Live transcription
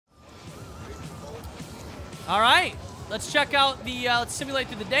All right, let's check out the, let's simulate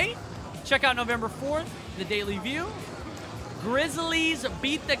through the day. Check out November 4th, the Daily View. Grizzlies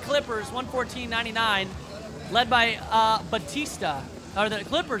beat the Clippers 114-99, led by Batista. Or the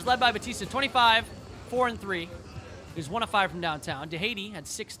Clippers led by Batista, 25, 4 and 3. He was 1 of 5 from downtown. DeHady had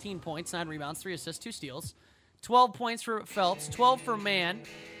 16 points, 9 rebounds, 3 assists, 2 steals. 12 points for Phelps, 12 for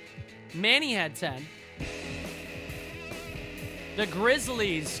Manny had 10. The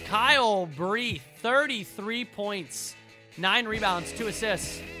Grizzlies, Kyle Bree, 33 points, 9 rebounds, 2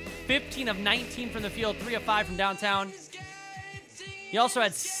 assists. 15 of 19 from the field, 3 of 5 from downtown. He also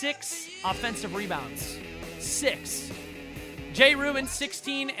had 6 offensive rebounds. 6. Jay Rubin,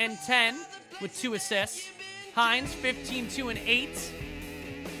 16 and 10 with 2 assists. Hines, 15, 2 and 8.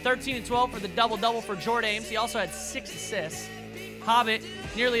 13 and 12 for the double-double for Jordames. He also had 6 assists. Hobbit,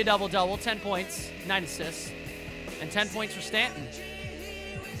 nearly a double-double, 10 points, 9 assists. And 10 points for Stanton.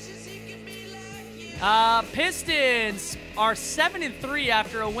 Pistons are 7 and 3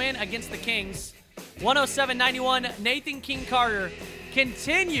 after a win against the Kings. 107-91. Nathan King Carter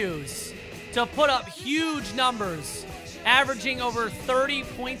continues to put up huge numbers, averaging over 30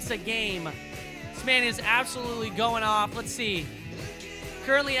 points a game. This man is absolutely going off. Let's see.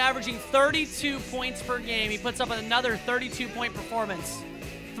 Currently averaging 32 points per game. He puts up another 32-point performance.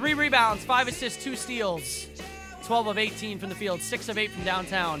 3 rebounds, 5 assists, 2 steals. 12 of 18 from the field, 6 of 8 from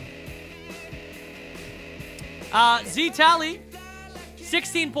downtown. Z Tally,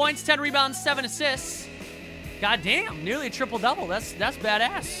 16 points, 10 rebounds, 7 assists. God damn, nearly a triple-double. That's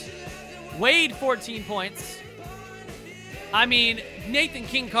badass. Wade, 14 points. I mean, Nathan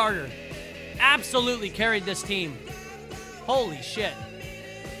King Carter absolutely carried this team. Holy shit.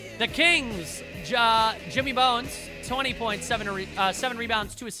 The Kings, Jimmy Bones, 20 points, 7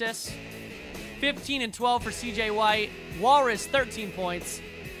 rebounds, 2 assists. 15 and 12 for CJ White. Walrus, 13 points,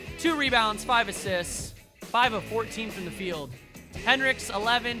 2 rebounds, 5 assists. 5 of 14 from the field. Hendricks,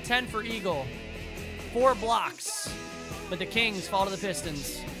 11, 10 for Eagle. 4 blocks. But the Kings fall to the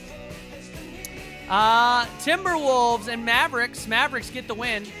Pistons. Timberwolves and Mavericks. Mavericks get the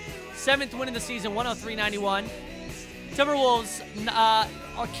win. 7th win of the season, 103-91. Timberwolves,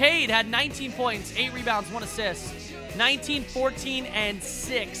 Arcade had 19 points, 8 rebounds, 1 assist. 19, 14, and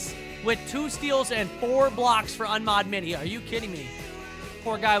 6 with 2 steals and 4 blocks for Unmod Mini. Are you kidding me?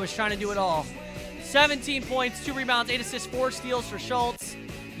 Poor guy was trying to do it all. 17 points, 2 rebounds, 8 assists, 4 steals for Schultz.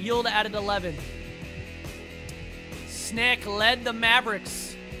 Yield added 11. Snick led the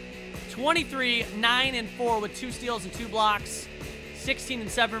Mavericks. 23, 9, and 4 with 2 steals and 2 blocks. 16 and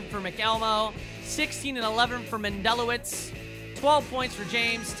 7 for McElmo. 16 and 11 for Mendelowitz. 12 points for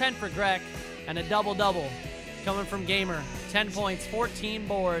James, 10 for Greg, and a double-double coming from Gamer. 10 points, 14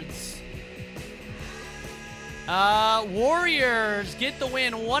 boards. Warriors get the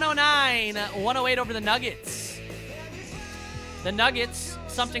win, 109-108 over the Nuggets. The Nuggets,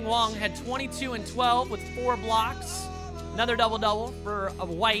 Something Wong, had 22 and 12 with 4 blocks. Another double-double for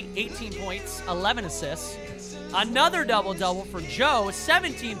White, 18 points, 11 assists. Another double-double for Joe,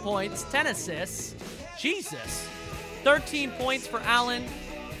 17 points, 10 assists. Jesus. 13 points for Allen.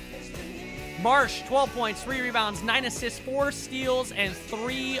 Marsh, 12 points, 3 rebounds, 9 assists, 4 steals, and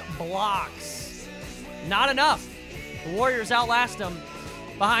 3 blocks. Not enough. The Warriors outlast them.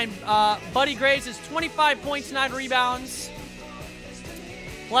 Behind Buddy Graves is 25 points, 9 rebounds.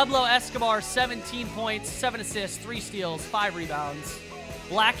 Pueblo Escobar, 17 points, 7 assists, 3 steals, 5 rebounds.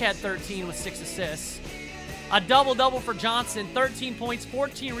 Black had 13 with 6 assists. A double-double for Johnson, 13 points,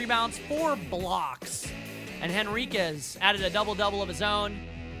 14 rebounds, 4 blocks. And Henriquez added a double-double of his own.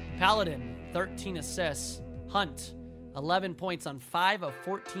 Paladin, 13 assists. Hunt, 11 points on 5 of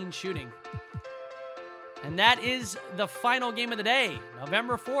 14 shooting. And that is the final game of the day.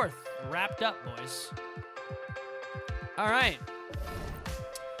 November 4th. Wrapped up, boys. All right.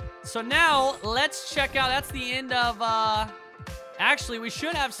 So now, let's check out. That's the end of... Actually, we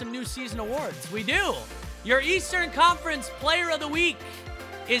should have some new season awards. We do. Your Eastern Conference Player of the Week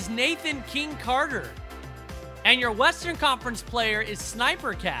is Nathan King Carter. And your Western Conference player is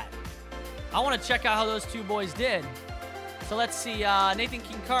Sniper Cat. I want to check out how those two boys did. So let's see. Nathan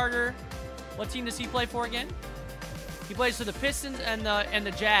King Carter. What team does he play for again? He plays for the Pistons and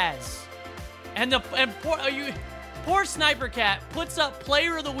the Jazz. And poor Sniper Cat puts up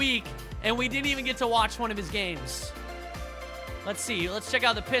Player of the Week, and we didn't even get to watch one of his games. Let's see. Let's check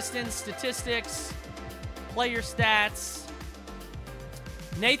out the Pistons statistics, player stats.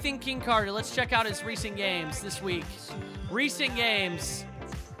 Nathan King Carter. Let's check out his recent games this week. Recent games.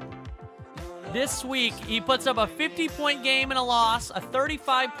 This week, he puts up a 50-point game and a loss, a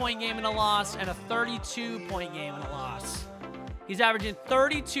 35-point game and a loss, and a 32-point game and a loss. He's averaging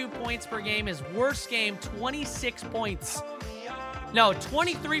 32 points per game. His worst game, 26 points. No,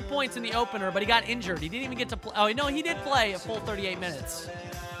 23 points in the opener, but he got injured. He didn't even get to play. Oh, no, he did play a full 38 minutes.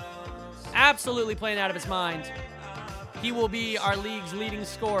 Absolutely playing out of his mind. He will be our league's leading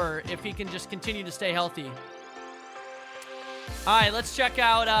scorer if he can just continue to stay healthy. All right, let's check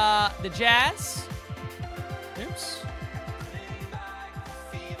out the Jazz. Oops.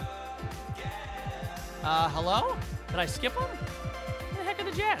 Hello? Did I skip them? Where the heck are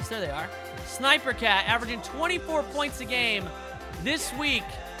the Jazz? There they are. Sniper Cat averaging 24 points a game this week.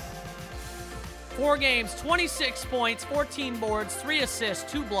 4 games, 26 points, 14 boards, 3 assists,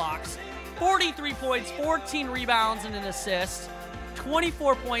 2 blocks, 43 points, 14 rebounds, and an assist.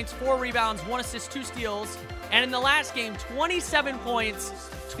 24 points, 4 rebounds, 1 assist, 2 steals. And in the last game, 27 points,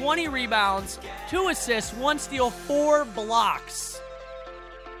 20 rebounds, 2 assists, 1 steal, 4 blocks.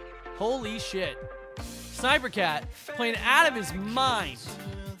 Holy shit. Sniper Cat playing out of his mind.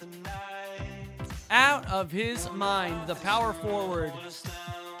 Out of his mind, the power forward.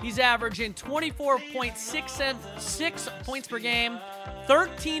 He's averaging 24.6 points per game,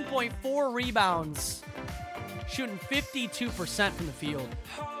 13.4 rebounds, shooting 52% from the field.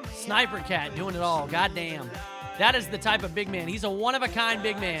 Sniper Cat doing it all. Goddamn. That is the type of big man. He's a one-of-a-kind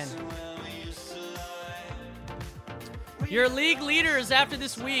big man. Your league leaders after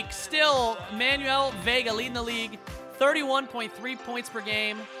this week, still Manuel Vega leading the league, 31.3 points per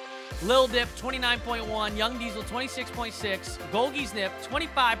game. Lil Dip, 29.1. Young Diesel, 26.6. Golgies Nip,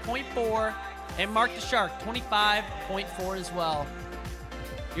 25.4. And Mark the Shark, 25.4 as well.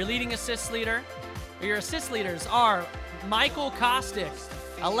 Your leading assist leader, or your assist leaders are Michael Kostick,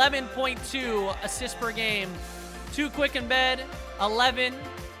 11.2 assists per game. 2 Quick in Bed, 11.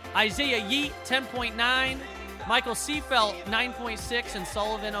 Isaiah Yeet, 10.9. Michael Seafelt, 9.6. And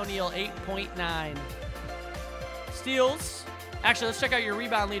Sullivan O'Neal, 8.9. Steals. Actually, let's check out your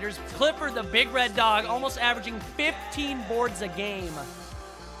rebound leaders. Clifford, the Big Red Dog, almost averaging 15 boards a game.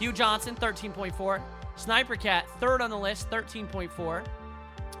 Hugh Johnson, 13.4. Sniper Cat, third on the list, 13.4.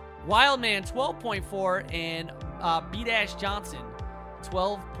 Wildman, 12.4. And B-Dash Johnson,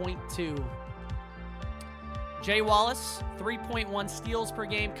 12.2. Jay Wallace, 3.1 steals per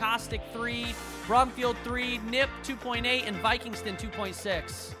game. Kostick, 3. Brumfield, 3. Nip, 2.8. And Vikingston,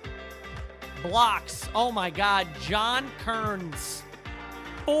 2.6. Blocks. Oh, my God. John Kearns,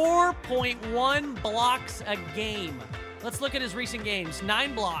 4.1 blocks a game. Let's look at his recent games.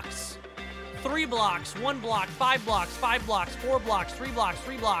 9 blocks, 3 blocks, 1 block, 5 blocks, 5 blocks, 4 blocks, 3 blocks,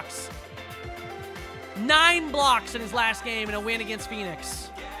 3 blocks. 9 blocks in his last game in a win against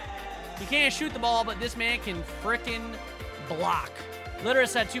Phoenix. He can't shoot the ball, but this man can frickin' block.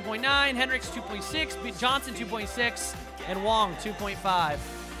 Litteris at 2.9, Hendricks 2.6, Johnson 2.6, and Wong 2.5.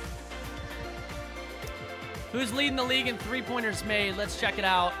 Who's leading the league in three-pointers made? Let's check it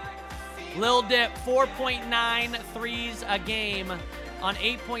out. Lil Dip, 4.9 threes a game on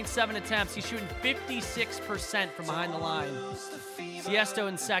 8.7 attempts. He's shooting 56% from behind the line. Siesto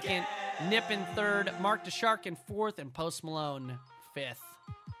in second, Nip in third, Mark the Shark in fourth, and Post Malone fifth.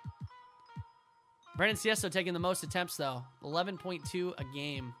 Brandon Siesto taking the most attempts, though. 11.2 a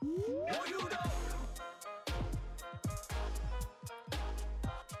game.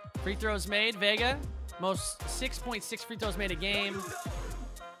 Free throws made, Vega. Most 6.6 free throws made a game.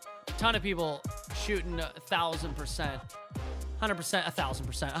 Ton of people shooting 1,000%. 100%,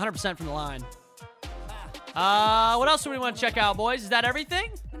 1,000%. 100% from the line. What else do we want to check out, boys? Is that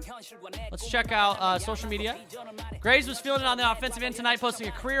everything? Let's check out social media. Graves was feeling it on the offensive end tonight, posting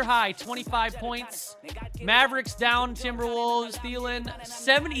a career-high 25 points. Mavericks down, Timberwolves, Thielen,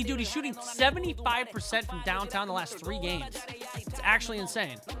 70. Dude, he's shooting 75% from downtown the last 3 games. It's actually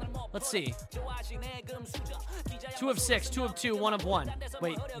insane. Let's see. 2 of 6, 2 of 2, 1 of 1.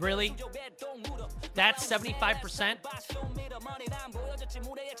 Wait, really? That's 75%?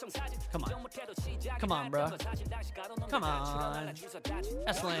 Come on. Come on, bro. Come on.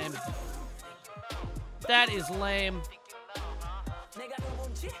 That's lame. That is lame.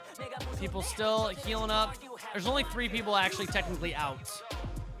 People still healing up. There's only 3 people actually technically out.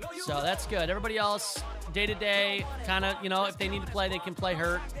 So that's good. Everybody else, day-to-day, kind of, you know, if they need to play, they can play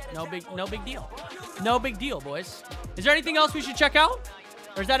hurt. No big deal. No big deal, boys. Is there anything else we should check out?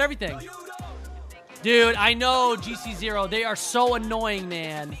 Or is that everything? Dude, I know GC0. They are so annoying,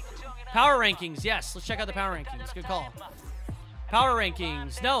 man. Power rankings. Yes, let's check out the power rankings. Good call. Power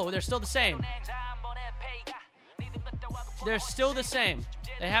rankings. No, they're still the same. They're still the same.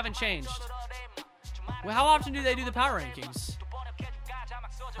 They haven't changed. Well, how often do they do the power rankings?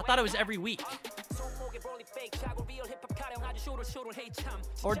 I thought it was every week.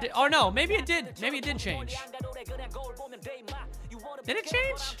 Or no, maybe it did. Maybe it did change. Did it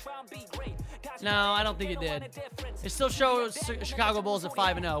change? No, I don't think it did. It still shows Chicago Bulls at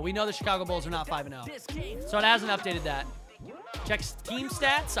 5-0. We know the Chicago Bulls are not 5-0. So it hasn't updated that. Check team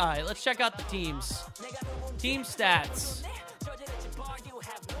stats. All right, let's check out the teams. Team stats.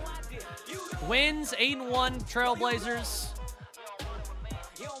 Wins, 8-1, Trailblazers.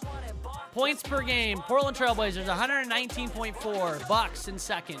 Points per game, Portland Trailblazers, 119.4. Bucks in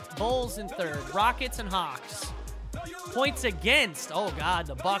second. Bulls in third. Rockets and Hawks. Points against. Oh, God,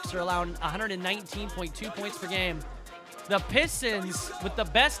 the Bucks are allowing 119.2 points per game. The Pistons, with the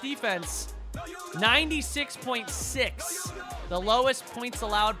best defense, 96.6. The lowest points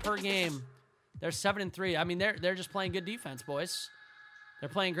allowed per game. They're 7-3. I mean, they're just playing good defense, boys. They're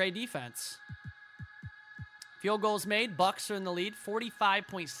playing great defense. Field goals made, Bucks are in the lead,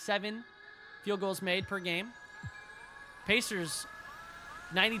 45.7 field goals made per game. Pacers,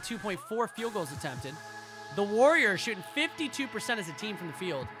 92.4 field goals attempted. The Warriors shooting 52% as a team from the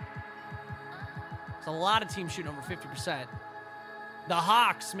field. There's a lot of teams shooting over 50%. The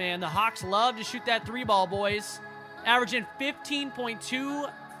Hawks, man, the Hawks love to shoot that three ball, boys. Averaging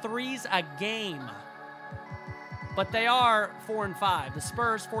 15.2 threes a game. But they are 4-5. The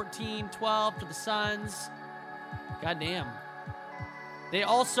Spurs, 14-12 for the Suns. Goddamn. They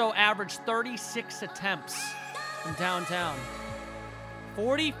also average 36 attempts from downtown.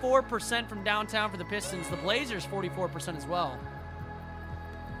 44% from downtown for the Pistons. The Blazers, 44% as well.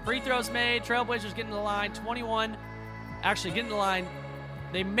 Free throws made. Trailblazers getting to the line. 21. Actually, getting to the line.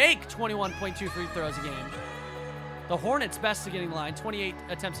 They make 21.2 free throws a game. The Hornets best at getting the line. 28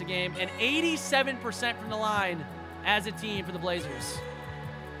 attempts a game. And 87% from the line as a team for the Blazers.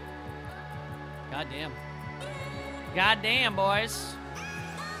 Goddamn. Goddamn, boys.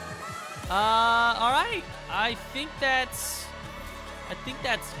 All right. I think that's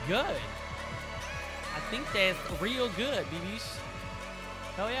good. I think that's real good, BBs.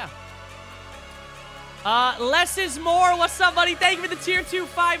 Oh, yeah. Less is more. What's up, buddy? Thank you for the tier 2,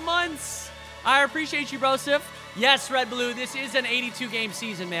 5 months. I appreciate you, Brosif. Yes, Red Blue, this is an 82-game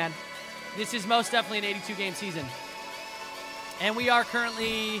season, man. This is most definitely an 82-game season. And we are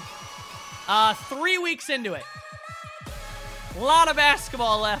currently 3 weeks into it. A lot of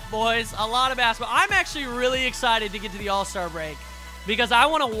basketball left, boys. A lot of basketball. I'm actually really excited to get to the All-Star break because I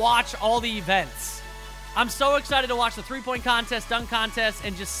want to watch all the events. I'm so excited to watch the three-point contest, dunk contest,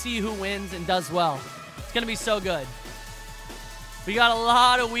 and just see who wins and does well. It's going to be so good. We got a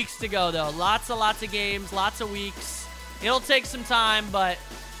lot of weeks to go, though. Lots of games, lots of weeks. It'll take some time, but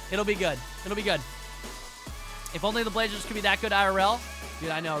it'll be good. It'll be good. If only the Blazers could be that good IRL. Dude,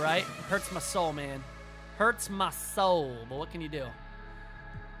 I know, right? Hurts my soul, man. Hurts my soul. But what can you do?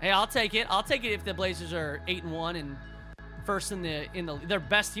 Hey, I'll take it. I'll take it if the Blazers are 8-1 and first in the they're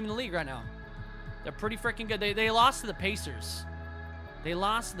best team in the league right now. They're pretty freaking good. They lost to the Pacers. They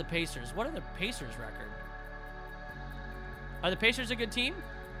lost to the Pacers. What are the Pacers' record? Are the Pacers a good team?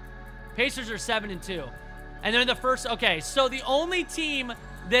 Pacers are 7-2. And they're the first. Okay, so the only team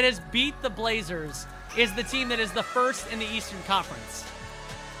that has beat the Blazers is the team that is the first in the Eastern Conference.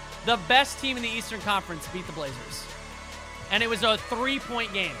 The best team in the Eastern Conference beat the Blazers. And it was a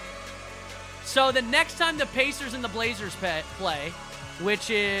 3-point game. So the next time the Pacers and the Blazers play,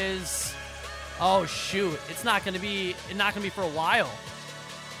 which is, oh shoot, it's not going to be for a while.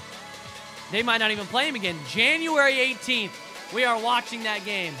 They might not even play him again. January 18th, we are watching that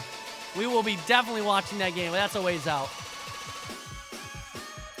game. We will be definitely watching that game, but that's a ways out.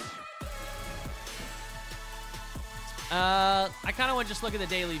 I kind of want to just look at the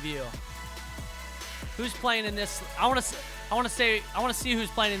daily view. Who's playing in this? I want to see who's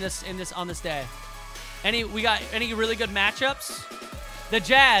playing in this on this day. We got any really good matchups? The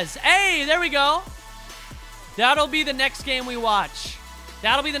Jazz. Hey, there we go. That'll be the next game we watch.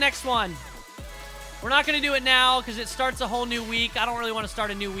 That'll be the next one. We're not going to do it now because it starts a whole new week. I don't really want to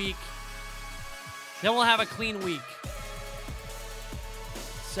start a new week. Then we'll have a clean week.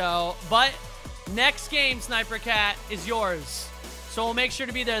 So, but next game, Sniper Cat, is yours. So we'll make sure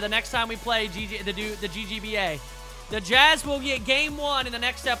to be there the next time we play the GGBA. The Jazz will get game 1 in the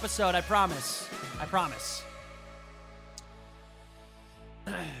next episode, I promise. I promise.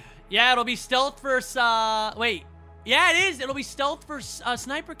 Yeah, it'll be stealth versus, wait. Yeah, it is. It'll be stealth versus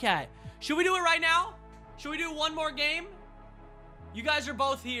Sniper Cat. Should we do it right now? Should we do one more game? You guys are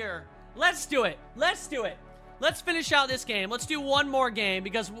both here. Let's do it. Let's do it. Let's finish out this game. Let's do one more game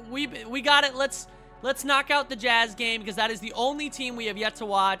because we got it. Let's knock out the Jazz game because that is the only team we have yet to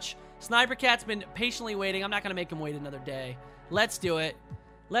watch. Sniper Cat's been patiently waiting. I'm not going to make him wait another day. Let's do it.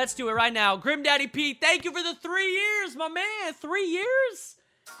 Let's do it right now. Grim Daddy Pete, thank you for the 3 years, my man. 3 years?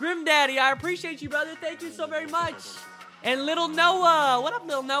 Grim Daddy, I appreciate you, brother. Thank you so very much. And Little Noah. What up,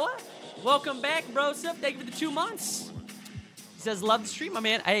 Little Noah? Welcome back, bro. Thank you for the 2 months. He says, love the stream, my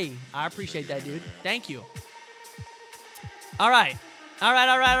man. Hey, I appreciate that, dude. Thank you. All right. All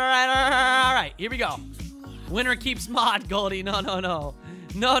right. Here we go. Winner keeps mod, Goldie. No. No.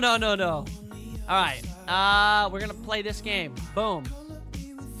 All right. We're going to play this game. Boom.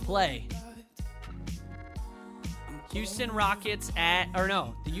 Play. Houston Rockets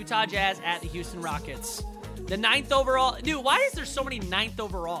the Utah Jazz at the Houston Rockets. The 9th overall. Dude, why is there so many 9th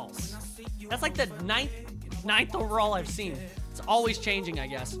overalls? That's like the ninth overall I've seen. It's always changing, I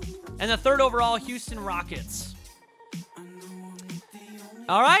guess. And the 3rd overall, Houston Rockets.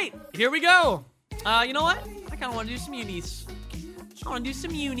 All right, here we go. You know what? I kind of want to do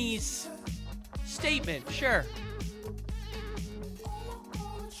some unis. Statement, sure.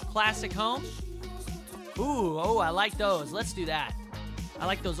 Classic home. Ooh, oh, I like those. Let's do that. I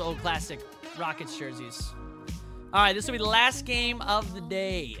like those old classic Rockets jerseys. All right, this will be the last game of the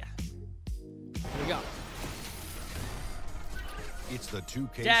day. Here we go. It's the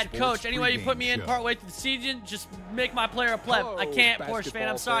 2K Dad, coach, anyway you put me in partway through the season, just make my player a pleb. I can't, Porsche fan.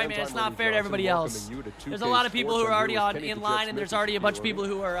 I'm sorry, man. It's not fair to everybody else. There's a lot of people who are already in line, and there's already a bunch of people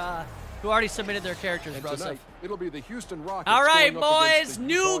who are who already submitted their characters, bro. So. It'll be the Houston Rockets. All right, boys,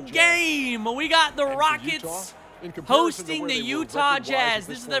 new game. We got the Rockets hosting the Utah Jazz.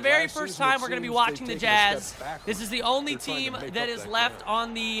 This is the very first time we're going to be watching the Jazz. This is the only team that is left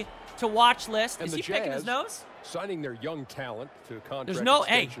on the to-watch list. Is he picking his nose? Signing their young talent to contract There's no,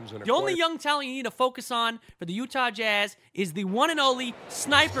 hey, the only young talent you need to focus on for the Utah Jazz is the one and only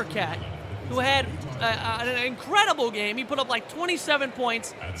Sniper Cat, who had an incredible game. He put up like 27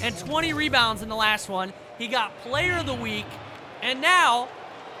 points and 20 rebounds in the last one. He got Player of the Week, and now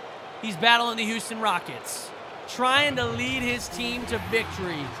he's battling the Houston Rockets, trying to lead his team to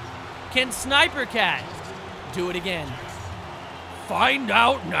victory. Can Sniper Cat do it again? Find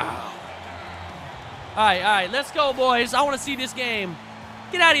out now. All right, let's go, boys. I want to see this game.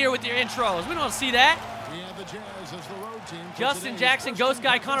 Get out of here with your intros. We don't want to see that. Justin Jackson, Ghost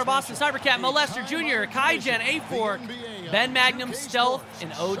Guy, Connor Boston, Cybercat, Molester Jr., Kaijen, A-Fork, Ben Magnum, Stealth, and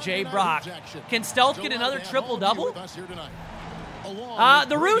OJ Brock. Can Stealth get another triple-double?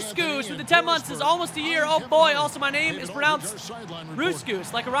 The Roos Goose with the 10 months is almost a year. Oh, boy. Also, my name is pronounced Roos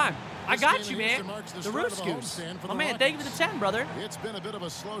Goose, like a rhyme. I got you, man. The Roos Goose. Oh, man, thank you for the 10, brother. It's been a bit of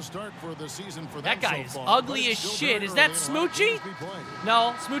a slow start for the season for that guy is ugly as shit. Is that Smoochie?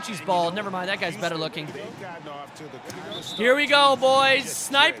 No, Smoochie's bald. Never mind. That guy's better looking. Here we go, boys.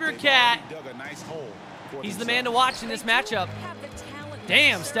 Sniper Cat. He's the man to watch in this matchup.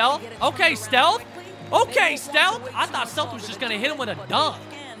 Damn, Stealth. Okay, Stealth. Okay, Stealth. I thought Stealth was just going to hit him with a dunk.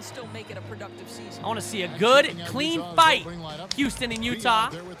 I want to see a good, clean fight. Houston and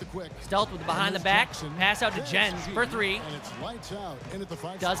Utah. Stealth with the behind the back. Pass out to Jen for 3.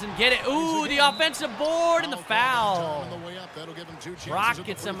 Doesn't get it. Ooh, the offensive board and the foul. Brock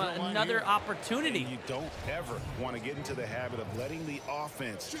gets him another opportunity. You don't ever want to get into the habit of letting the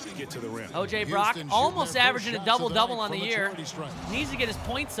offense get to the rim. OJ Brock almost averaging a double-double on the year. Needs to get his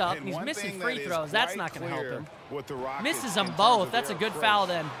points up. He's missing free throws. That's not going to help him. Misses them both. That's a good foul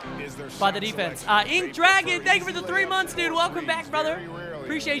then by the defense. Ink Dragon, thank you for the 3 months, dude. Welcome back, brother.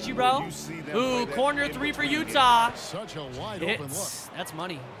 Appreciate you, bro. Ooh, corner 3 for Utah. That's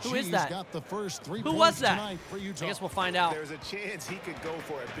money. Who is that? Who was that? I guess we'll find out. There's a chance he could go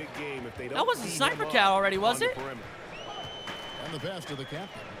for a big game if they don't. That wasn't Sniper Cat already, was it? And the pass to the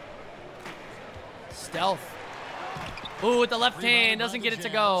captain. Stealth. Ooh, with the left hand, doesn't get it to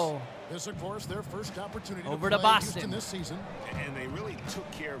go. This, of course, their first opportunity over to Boston this season. And they really took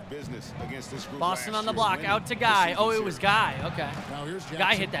care of business against this group. Boston on the block, out to Guy. Oh, it was Guy. Okay. Now here's Jackson.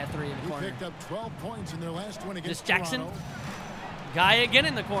 Guy hit that 3 in the corner. He picked up 12 points in their last win against Jackson. Toronto. Guy again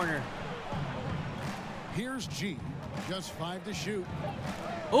in the corner. Here's G. Just 5 to shoot.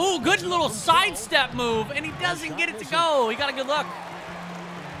 Ooh, good little sidestep move, and he doesn't get it to go. He got a good look.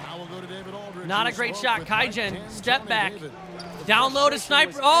 Now we'll go to David Aldridge. Not a great shot. Kaijen, step back. Down low to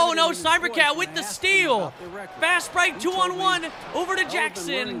Sniper. Oh, no, Sniper Cat with the steal. Fast break, 2-on-1, over to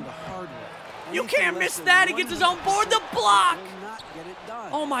Jackson. You can't miss that. He gets his own board. The block.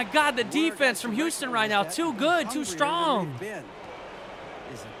 Oh, my God, the defense from Houston right now. Too good, too strong. Is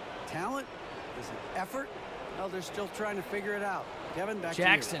it talent? Is it effort? Well, they're still trying to figure it out. Kevin, back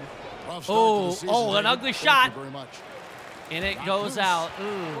Jackson. To Oh, an ugly shot. Very much. And it goes out.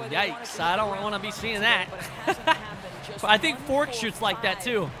 Ooh, yikes. I don't want to be seeing that. I think Fork shoots like that,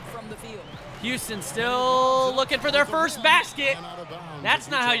 too. Houston still looking for their first basket. And out of bounds. That's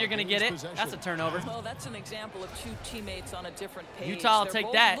not how you're Utah going to get gains it. possession. That's a turnover. Well, that's an example of two teammates on a different page. Utah will They're take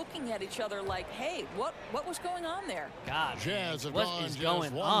both that. looking at each other like, hey, what was going on there? God, Jazz have what gone is just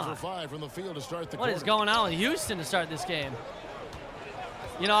going 1 on? for 5 from the field to start the What quarter. is going on with Houston to start this game?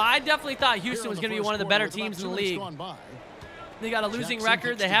 You know, I definitely thought Houston was going to be one of the better teams in the league. They got a losing Jackson record.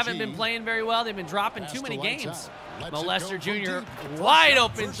 kicks They to haven't G. been playing very well. They've been dropping Pass too to many lights games. out. Lets it Molester go from Jr. deep. wide First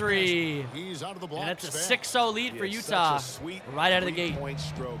open pass. three. He's out of the block. And it's a Back. 6-0 lead for Yeah, Utah such a sweet right out of the gate. three-point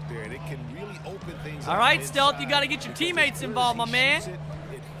stroke there, and it can really open things All up right, Stealth, you inside got to get your because teammates as good involved, as my he man. shoots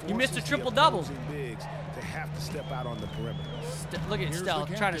it, it You missed a forces the triple-double. opposing bigs to have to step out on the perimeter. Look at Here's the Stealth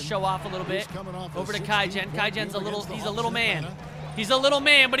trying to captain. show off a little bit. He's coming off a Over to 16-point Kaijen. Kaijen's game against the he's a Hawks little in man. Atlanta. He's a little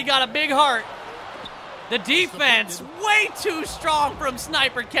man, but he got a big heart. The defense way too strong from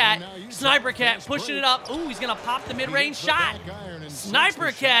Sniper Cat. Sniper Cat pushing it up. Ooh, he's going to pop the mid-range shot.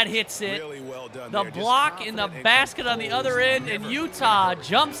 Sniper Cat hits it. Really well done The there. Just block in the confident and basket on the composed. other end, and Never Utah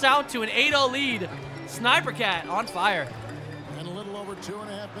jumps out to an 8-0 lead. Sniper Cat on fire. And a little over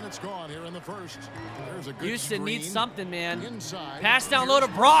 2.5 minutes gone here in the first. There's a good Houston needs screen. something, man. Inside. Pass down low to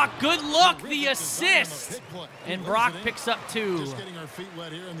Brock. Good look, the Terrific design on assist. the pick play. And He Brock lays it in. picks up 2. Just getting our feet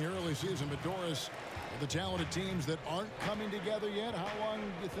wet here in the early season, but Doris, the talented teams that aren't coming together yet, how long do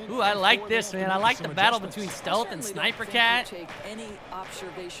you think? Ooh, I before like they this, have to man. I make like some the battle adjustments? between Stealth and Certainly don't Sniper think Cat. you take any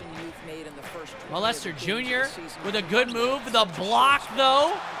observation you've made in the first 20 Molester of the games Jr. this season. with a good move. The block,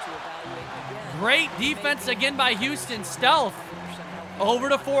 though. To evaluate again. Great defense again by Houston. Stealth over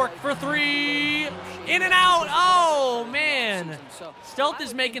to Fork for 3. In and out. Oh, man. Stealth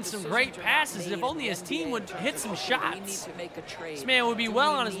is making some great passes. If only his team would hit some shots. This man would be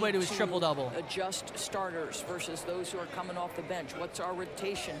well on his way to his triple-double. Adjust starters versus those who are coming off the bench. What's our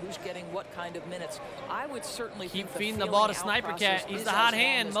rotation? Who's getting what kind of minutes? I would certainly Keep think feeding the ball to feeling out Sniper Cat. process He's is the as hot long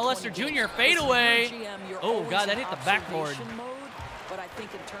hand. as Molester 20 Jr. games. fade As a away. GM, you're Oh, always God, that in hit the backboard. observation mode, but I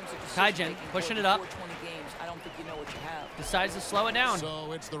think in terms of Kaijen decision-making pushing for it up. 20 games, I don't think you know what you have. Decides to slow it down.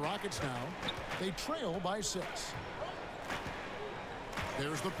 So it's the Rockets now. They trail by 6.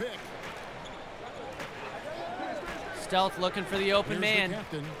 There's the pick. Stealth looking for the open Here's man. the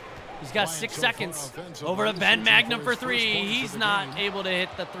captain. He's got Bryant 6 so far seconds. offensive, Over to but Ben searching Magnum for for his first 3. points of He's the not game. able to hit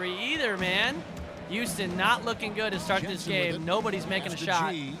the 3 either, man. Houston not looking good to start this Jensen with game. it. Nobody's making a Pass to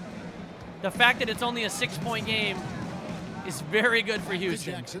shot. G. The fact that it's only a 6-point game is very good for To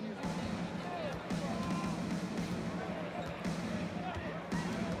Houston. Jackson.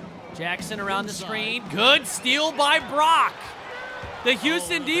 Jackson around the Inside. screen. Good steal by Brock. The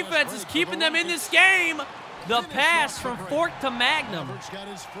Houston defense is keeping them in this game. The pass from Fork to Magnum. Roberts got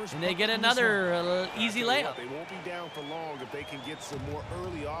his first And they bucket get in this one. another easy layup. They won't be down for long if they can get some more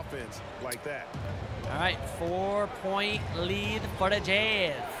early offense like that. All right, 4-point lead for the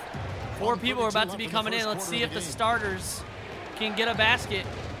Jazz. 4 people are about to be coming in. Let's see if the starters can get a basket.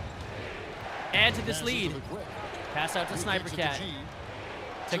 Add to this Passes lead. to the quick. Pass out to He Sniper kicks it Cat. G.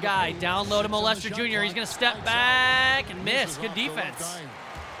 To Guy, down low to Six on the Molester shot Jr. He's clock. going to step Lights back out. and miss. Misses Good off the left defense.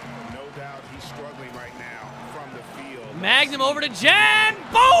 eye. No doubt he's struggling right now from the field. Magnum over to Jen.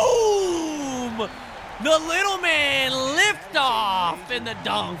 Boom! The little man lift off in the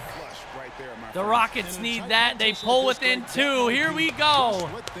dunk. Flush right there, my The friend. Rockets need that. They pull within 2. Here we go.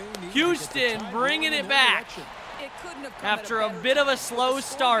 Houston bringing it back. It couldn't have come After at a better bit of a time. slow With the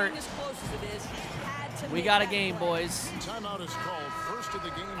score start. being as close as it is, he had to We make got a that game, play. boys. Timeout is called. First of the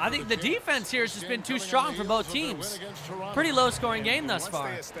game I for think the Jazz. defense here has just been too Coming strong on the for both heels of their teams. win against Toronto. Pretty low-scoring game thus Once far.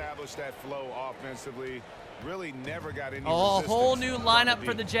 they established that flow offensively, really never got any A whole resistance new from lineup the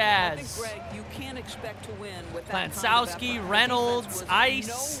for the D. I think, Jazz. Greg, you can't expect to win with that kind of effort. Lansowski, The Reynolds, defense was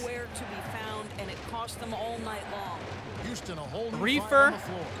Ice. nowhere to be found, and it cost them all night long. Houston, a whole new Reefer. fire on the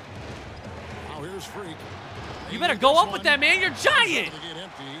floor. Now here's Freak. You better go up with that, man. You're giant. Able to get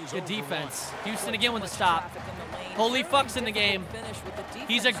empty. He's Good 0 for defense. 1. Houston again with the stop. Traffic in the lane. Holy Very fuck's in the game. difficult finish with the defense.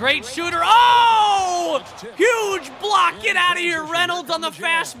 He's a great shooter. Oh! Huge block. Get out of here. Reynolds on the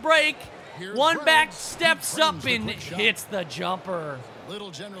fast break. One back, steps up and hits the jumper.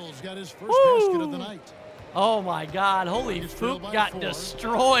 Little General's got his first Woo! basket of the night. Oh my God. Holy He's trailed Fook by got 4.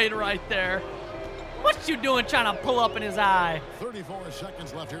 destroyed right there. What you doing trying to pull up in his eye? 34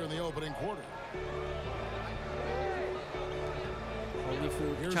 seconds left here in the opening quarter. Holy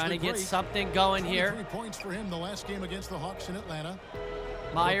Fook Here's trying the to get break. something going here. 23 points for him the last game against the Hawks in Atlanta.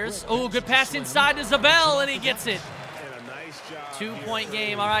 Myers. Oh, good pass inside to Zabel, and he gets it. And a nice job 2-point here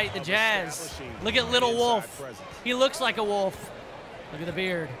game. All right, the of Jazz. establishing Look at Little inside Wolf. presence. He looks like a wolf. Look at the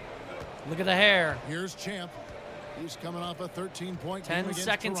beard. Look at the hair. Here's Champ. He's coming off a 13-point game 10 against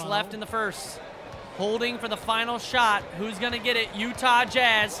seconds Toronto. left in the first. Holding for the final shot. Who's going to get it? Utah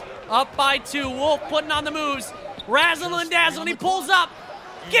Jazz up by 2. Wolf putting on the moves. Razzle and dazzle, and he pulls up.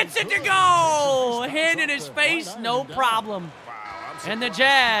 Gets it to go. Hand in his face, no problem. And the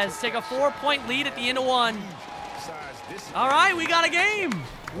Jazz take a 4-point lead at the end of 1. All right, we got a game.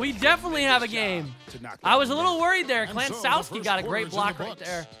 We definitely have a game. I was a little worried there. Klansowski got a great block right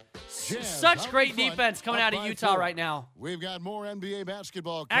there. Such great defense coming out of Utah right now. We've got more NBA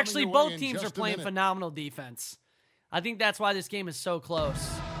basketball. Actually, both teams are playing phenomenal defense. I think that's why this game is so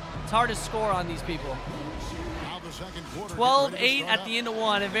close. It's hard to score on these people. 12-8 at the end of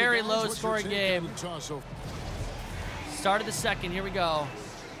 1, a very low-scoring game. Start of the second, here we go.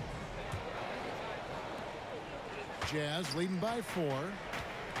 Jazz leading by 4.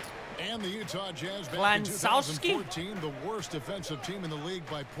 And the Utah Jazz back in Klansowski. 2014, the worst defensive team in the league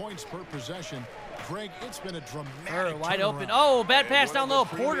by points per possession. Greg, it's been a dramatic Wide turnaround. open. Oh, bad pass down low.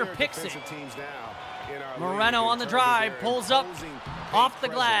 Porter picks it. Moreno on the drive, pulls up off the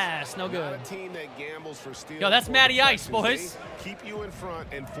glass. No good. Yo, that's Matty Ice, boys. Keep you in front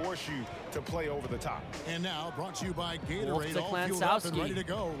and force you to play over the top. And now brought to you by Wolf Gatorade, to all fueled up and Klansowski. ready to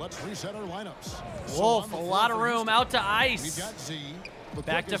go. Let's reset our lineups. Wolf, a lot of room, out to We've Ice. got Z. The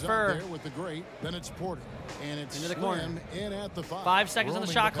Back quick to is out Fur. there with the great. Then it's Porter. And it's Into the corner. Slim in at the 5. 5 seconds on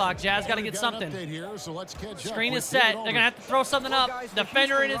the shot clock. Jazz got to get something. Screen is set. They're going to have to throw something up.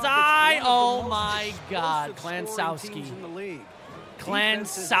 Defender in his eye. Oh, my God. Klansowski.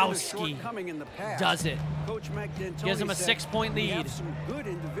 Klansowski does it. Gives him a 6-point lead. We have some good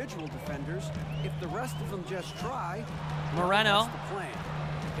individual defenders. If the rest of them just try, Moreno that's the plan.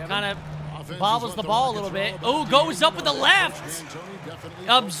 kind of bobbles the ball a little bit. Oh, goes up with the left.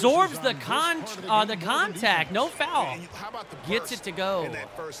 Absorbs the contact. No foul. Gets it to go.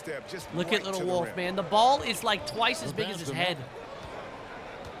 Look at Little Wolf, man. The ball is like twice as big as his head.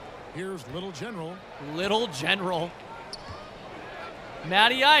 Here's Little General. Little General.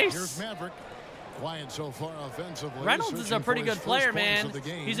 Matty Ice. Here's Maverick. Quiet so far offensively. Reynolds is a Searching pretty for good his player, first points man. of the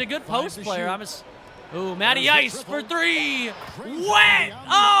game. He's a good 5 post to player. shoot. Ooh, Matty There's the Ice for triple. 3. Crazy Wet.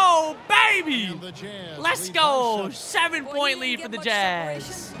 Oh, baby. And the Jazz Let's lead by go. 7. 7-point lead for the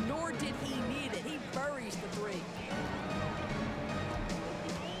Jazz. Nor did he need it. He buries the 3.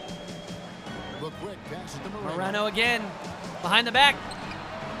 Look quick, passes to Moreno. Moreno again. Behind the back.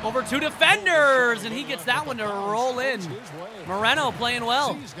 Over 2 defenders, and he gets that one to roll in. Moreno playing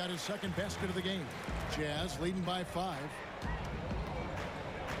well. He's got his second basket of the game. Jazz leading by 5.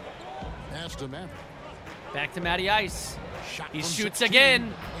 Pass to Maverick. Back to Matty Ice. Shot He from shoots 16.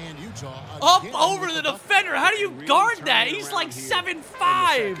 again. And Utah Up again over with the bucket. defender. How do you guard that? He's like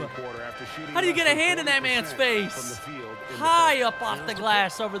 7'5". How do you get a hand in that man's face? High up off the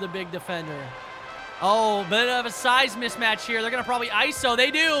glass over the big defender. Oh, bit of a size mismatch here. They're going to probably ISO.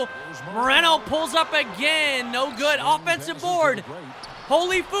 They do. Moreno pulls up again. No good. Offensive board.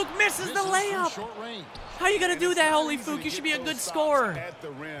 Holy Fook misses the layup. How you going to do that, Holy Fook? You should be a good scorer.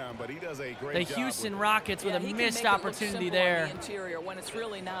 The Houston Rockets with a missed opportunity there.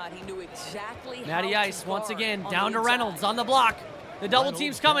 Matty Ice once again down to Reynolds on the block. The double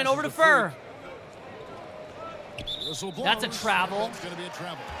team's coming over to Fur. That's a travel.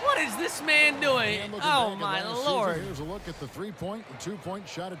 What is this man doing? Oh, my Lord. Here's a look at the 3-point and 2-point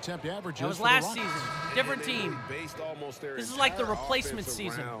shot attempt averages. That was for the last Rockets. season. Different team. This is like the replacement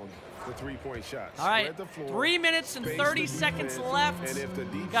season. All right, 3 minutes and 30 seconds left.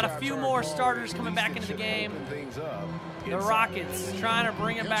 Got a few more starters coming back into the game. The Rockets trying to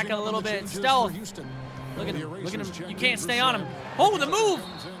bring him back a little bit. Stealth. Look at him. Look at him. You can't stay on him. Oh, the move.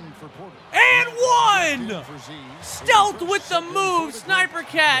 And 1! Stealth with the move. Sniper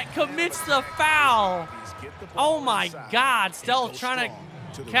Cat commits the foul. Oh, my God. Stealth trying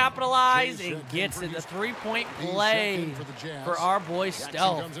to capitalize and gets it. The 3-point play for our boy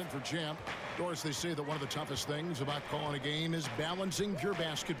Stealth. Comes in for Champ. Doris, they say that one of the toughest things about calling a game is balancing pure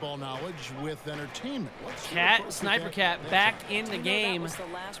basketball knowledge with entertainment. Sniper Cat back in the game.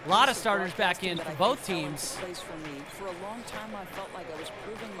 A lot of starters back in for both teams. For a long time, I felt like I was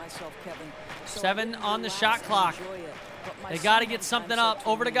proving myself, Kevin. 7 on the shot clock. They got to get something up.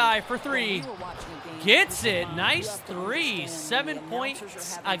 Over to Guy for 3. Gets it. Nice 3. 7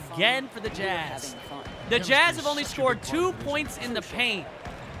 points again for the Jazz. The Jazz have only scored 2 points in the paint.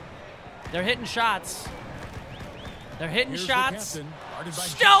 They're hitting shots. They're hitting shots.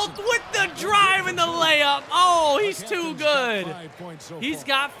 Stealth with the drive and the layup. Oh, he's too good. He's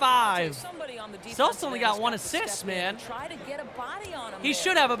got 5. Stealth's only got 1 assist, man. He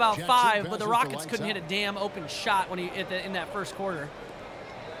should have about 5, but the Rockets couldn't hit a damn open shot when in that first quarter.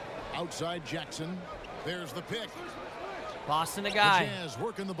 Outside Jackson. There's the pick. Boston to Guy.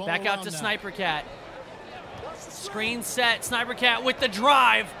 Back out to Sniper Cat. Screen set. Sniper Cat with the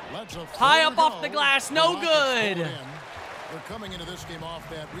drive. High up off the glass. No good. They're coming into this game off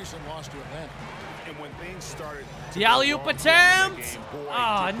that recent loss to Atlanta. And when things started, The alley-oop attempt.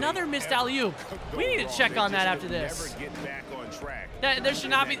 Ah, another missed alley-oop. We need to check on that after this. There should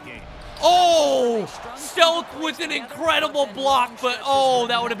not be. Oh, Stealth with an incredible block, but oh,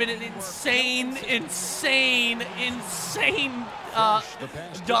 that would have been an insane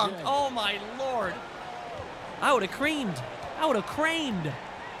dunk. Oh my Lord. I would have creamed.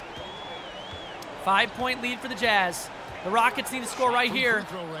 5-point lead for the Jazz. The Rockets need to score right here.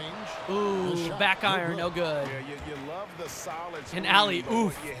 Ooh, back iron, no good. Yeah, you love the solids. An alley,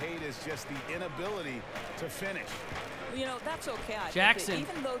 oof. What you hate is just the inability to finish. You know, that's okay. I Jackson think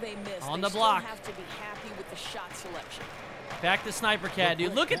even though they missed, on they the block. still have to be happy with the shot selection. Back to Sniper Cat,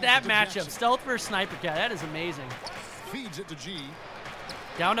 dude. Look at that matchup. Stealth versus Sniper Cat. That is amazing. Feeds it to G.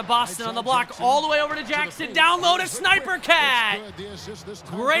 Down to Boston on the block, all the way over to Jackson. Down low to Sniper Cat.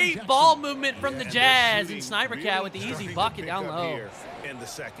 Great ball movement from the Jazz, and Sniper Cat with the easy bucket down low. In the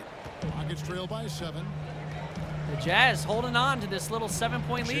second. Rockets trail by 7. The Jazz holding on to this little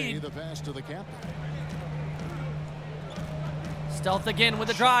 7-point lead. The pass to the captain. Stealth again with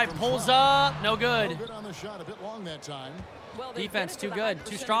the drive, pulls up, no good. Good on the shot, a bit long that time. Well, Defense too the good, high too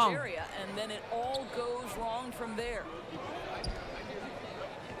percentage strong. Area, and then it all goes wrong from there.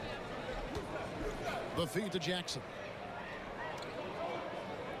 The feed to Jackson.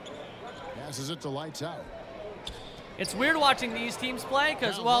 Passes it to lights out. It's weird watching these teams play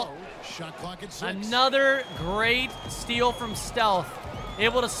because, well, shot clock at 6. another great steal from Stealth.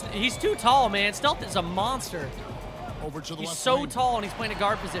 He's too tall, man. Stealth is a monster. Over to the He's left so wing. tall and he's playing a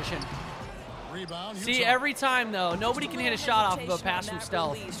guard position. Rebound. See, Utah. every time though, nobody can hit a shot off of a pass from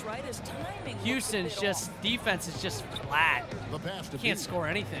Stealth. Release, right? His timing Houston's just defense is just flat. The pass to Can't B. score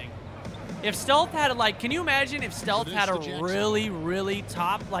anything. If Stealth had can you imagine if Stealth had a really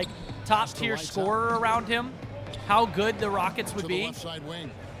top tier scorer around him? How good the Rockets would To the be. left side wing.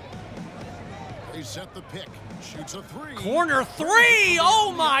 They set the pick. Shoots a 3. Corner 3!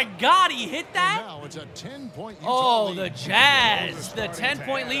 Oh my God, he hit that? Now it's a 10-point Utah Oh, lead. the Jazz, the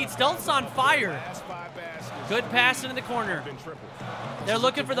 10-point lead. Stealth's on fire. Good pass into the corner. They're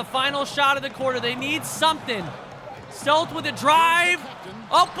looking for the final shot of the quarter. They need something. Stealth with a drive.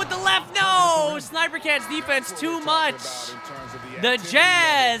 Up with the left. No! Sniper Cat's defense too much. The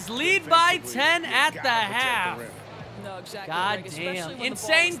Jazz lead by 10 at the half. No, exactly. God Greg, especially damn. when the ball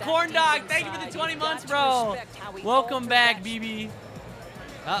Insane is that corn deep dog. Thank you for inside. the 20 You've months, got to bro. respect how he Welcome altered back, that BB.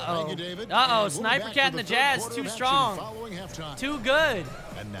 Thank you, David. Uh-oh. And we'll Sniper back Cat to and the third Jazz quarter too of action strong. following halftime. Too good.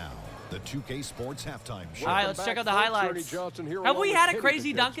 And now, the 2K Sports Halftime Show. All right, let's check out the highlights. Have we had a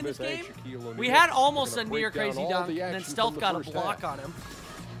crazy dunk in this game? We had almost a near crazy dunk, and then Stealth got a block on him.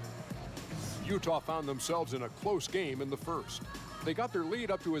 Utah found themselves in a close game in the first. They got their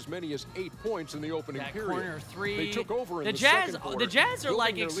lead up to as many as 8 points in the opening That period. corner 3. They took over in the the Jazz, second quarter, the Jazz are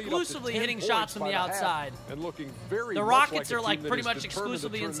like building their lead up to exclusively 10 hitting points shots from by the half outside. and looking very The much Rockets like a are like team that pretty is much determined to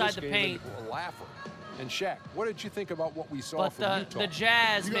exclusively turn inside this the game paint. into a laugher. And Shaq, what did you think about what we saw But from Utah? the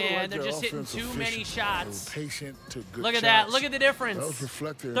Jazz, You gotta man, like they're their just hitting offensive too many efficiency. They shots. were patient, took good Look at that. shots. Look at the That difference. was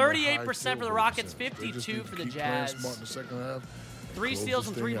reflected in their high 38% for field the goal Rockets, percentage. They just 52 need to for the keep playing Jazz. smart in the second half. 3 Close steals this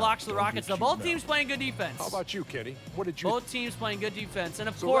and thing 3 out. blocks for the Don't Rockets. get So both cheated teams now. playing good defense. How about you, Kenny? What did you Both teams playing good defense. And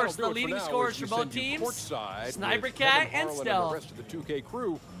of So course, that'll the do it for leading now scorers as for we both send you teams, courtside Sniper with Cat Kevin and Harlan Stealth. the rest of the 2K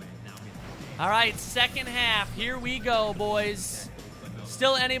crew. All right, second half. Here we go, boys.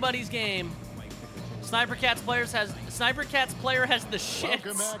 Still anybody's game. Sniper Cat's player has the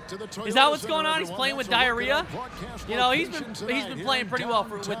shits. Is that what's going on? He's playing with diarrhea. You know, he's been playing pretty well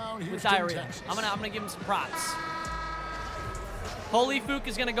with diarrhea. I'm gonna give him some props. Holy Fook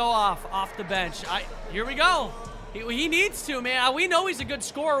is gonna go off the bench. Here we go. He needs to, man. We know he's a good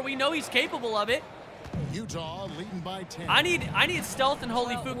scorer. We know he's capable of it. Utah leading by 10. I need Stealth and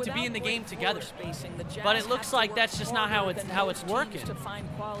Holy Fook to be in the game together. But it looks like that's just not how it's working. To find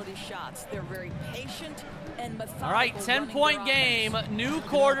quality shots. They're very patient and methodical. All right, 10-point game, new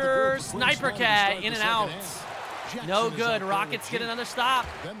quarter, Sniper Cat in and out. No good. Rockets get another stop.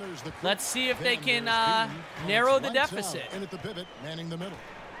 Let's see if they can narrow the deficit. And at the pivot, manning the middle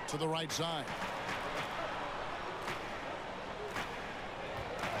to the right side.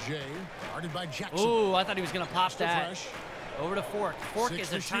 Jay, guarded by Jackson. Ooh, I thought he was going to pop that. Fresh. Over to Fork. Fork Six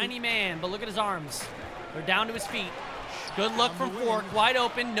is a to shoot. tiny man, but look at his arms. They're down to his feet. Good look from Fork. Wide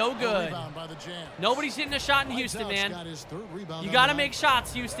open. No good. Rebound by the Jazz. Nobody's hitting a shot in Lights Houston, Out's man. got his third rebound You on got to the make night.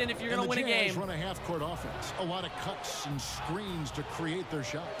 shots, Houston, if you're And going to the win a Jazz game. run a half-court offense. A lot of cuts and screens to create their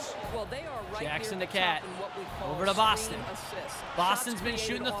shots. Well, they are right Jackson near to the top Cat. in what we call Over to Boston. screen assists. Boston's Shots been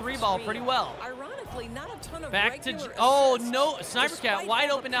shooting the created three off ball screen. pretty well. Ironically, not a ton of Back to regular oh assists, no, Sniper Cat despite wide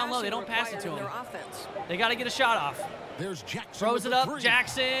all open the down low. They passing don't pass it to required in him. their offense. They got to get a shot off. There's Jackson. Throws with it the up. three.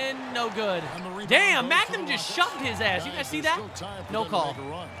 Jackson, no good. And the rebound Damn, goes Magnum to the just Rockets. shoved his ass. You guys see There's that? still time for No them to call. make a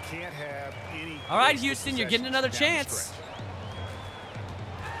run. Can't have any. All right, wasted Houston, you're getting another possessions down the chance. stretch.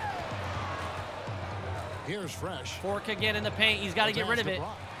 Here's Fresh. Fork again in the paint. He's got to get rid of it.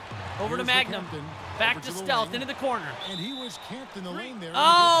 Block. Over to Here's the Magnum. captain. Back Over to the stealth wing. into the corner. And he was camped in the lane there.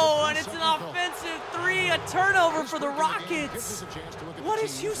 Oh, and He gets it's the an second call. offensive three, a turnover This for the quick in the game gives Rockets. us a chance to look at What the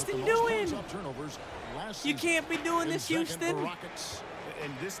is teams with the Houston most doing? points off turnovers last You season. can't be doing In this, second, Houston. the Rockets.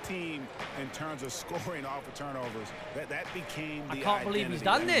 And this team, in terms of scoring off of turnovers, that became the I can't believe he's identity.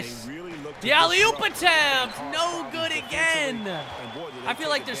 done I mean, they this. really looked to The alley-oop disrupt attempt, and no cause good problems again. defensively. And boy, did they I feel take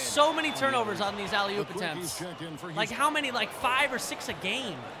like there's advantage so many on the turnovers other on these The alley-oop quickies attempts. check in for Like Houston. how many? Like 5 or 6 a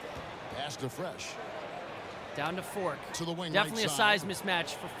game. Pass to Fresh. Down to Fork. To the wing Definitely right a side. size mismatch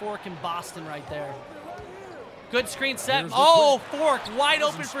for Fork and Boston right there. Good screen set. Here's the Oh, quick. Fork wide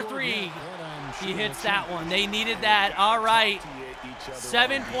Hasn't open for scored three. yet, but I'm He sure hits we'll that see. one. They needed that. All right. each other.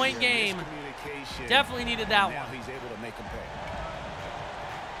 7-point game. Miscommunication. Definitely needed that Now one. he's able to make them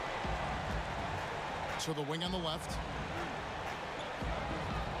pay. To the wing on the left.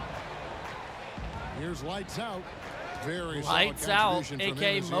 Here's Lights Out. Very solid Lights out, contribution from him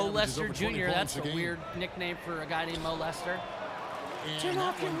a.k.a. as he Mo averages Lester over 20 Jr. points That's a game. weird nickname for a guy named Mo Lester. And Turn that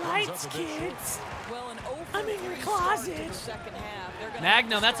off your one comes lights, up a bit short. kids. Well, an I'm in your 0 for 3 start to the closet. second half. They're gonna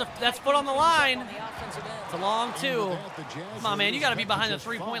Magnum, have to that's start foot on the tightening things line. up on the offensive end. It's a long And two. with that, the Jazz Come on, man, you leaders got to be have behind the just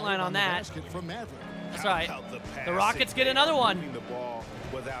three-point five line on the that. basket from Maverick. That's right. How about The passing? Rockets get another one. Moving the ball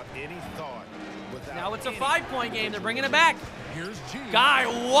without any thought, without Now it's a any 5-point game. They're bringing it back. Here's G. Guy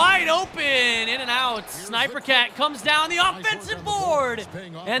wide open, in and out. Sniper Cat comes down the offensive board.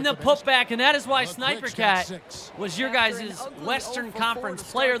 And the putback, and that is why Sniper Cat was your After an guys' ugly Western 0 for 4 Conference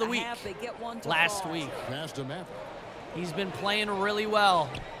to Player of start the Week half, they get one to last fall. week. Pass to Maverick. He's been playing really well.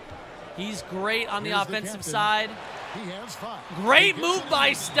 He's great on the Here's the offensive captain. side. He has 5. Great He move gets by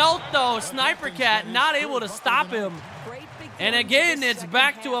it. Stealth, though. The Sniper captain's Cat got his not third able to bucket stop of the him. night. Great beginning And to again, this it's second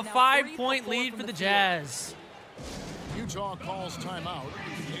back to a half. Now 5-point 3 for 4 lead from for the field. Jazz. Utah calls timeout.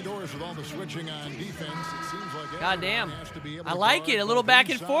 Indoors with all the switching on defense. It seems like Goddamn. everyone has to be able I to like guard it. A little both back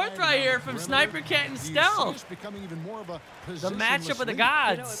and inside forth right and here on from the Sniper perimeter. Cat and The Stealth. assist becoming even more of a The matchup of the positionless league. You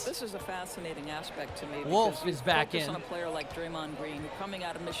know, gods. this is a fascinating aspect to me. Wolf because you is back focus in. on a player like Draymond Green, who coming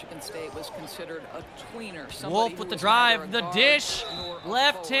out of Michigan State was considered a tweener. somebody Wolf who with the was drive, neither a the guard dish, nor a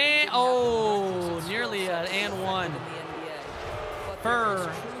left forward. hand. Didn't have the Oh, requisite nearly skill an set to and succeed one. in the NBA. But Furr there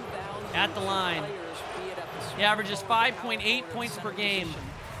is true value at the for line. players, be it at the He averages small forward, 5.8 power forward, points per center game. position.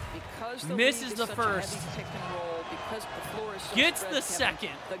 Because the Misses league is the such a first. heavy pick and roll, because the floor is so Gets spread, the Kevin, second.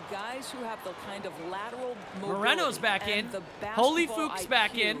 The guys who have the kind of lateral Moreno's mobility back and in. the Holy basketball Fook's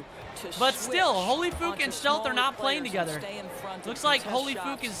back IQ in. to But still, switch Holy Fook onto and Stealth are smaller not playing players and together. stay in front and Looks like contest Holy shots,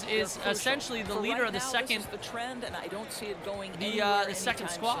 Fook is they're crucial. essentially the For leader right of the now, second This is the trend, and I don't see it going the anywhere second anytime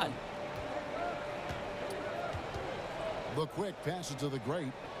squad. soon. The quick passes to the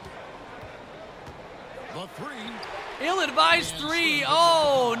great. The three. Ill-advised three.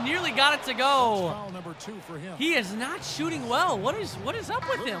 Oh, nearly got it to go. Foul number 2 for him. He is not shooting well. What is up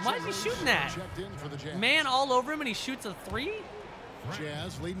with him? Why is he shooting that? Checked in for the Jazz. Man all over him and he shoots a three?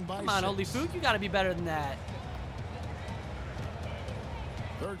 Jazz leading by Come on, 6. Holy Fook, you got to be better than that.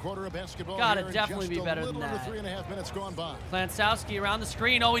 Third quarter of basketball. Gotta here and definitely just be better a than little that. over 3.5 minutes gone by. Klansowski around the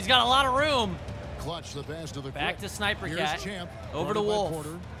screen. Oh, he's got a lot of room. Clutch the pass to the Back quick. to Sniper Here's Cat. Champ. Over to Guarded by Wolf.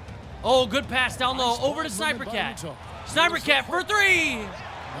 Porter. Oh, good pass down low. Nice Over ball to Sniper movement by Cat. Utah. Sniper Here's Cat the for three.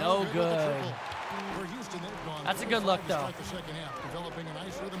 No good with the good. triple. For Houston, they've gone That's a good look, 4-5 to though. start the second half, developing a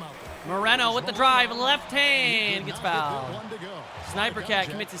nice rhythm out there. Moreno with the drive. Left He hand did gets not get that fouled. one to go. Sniper Cat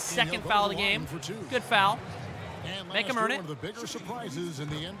commits his second foul of the game. Good foul. And Make him last earn year, it. One of the bigger surprises in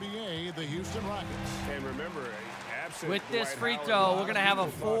the NBA, the Houston Rockets. And remember, absent With this Dwight free Howard, throw, a lot we're of going to have a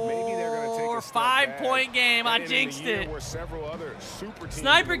people thought maybe they're gonna take a step back. 4-5-point game. I And in a jinxed year it. where several other super teams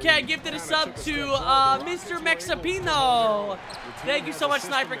Sniper in the Cat league gifted a kinda sub took a to step forward, the Mr. Rockets were able to Mexapino. hold their own. The Thank team you has so a much,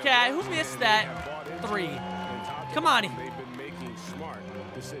 system Sniper that Cat. Who works, missed and that they have bought into three? it. And top to Come on. bottom, they've been making smart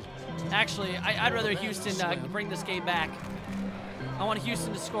decisions. Actually, I'd rather Houston bring this game back. I want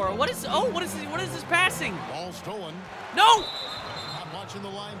Houston to score. What is this passing? Ball stolen. No! Not watching the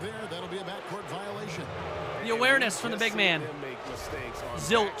line there. That'll be a backcourt violation. The awareness from the big man. Them make mistakes on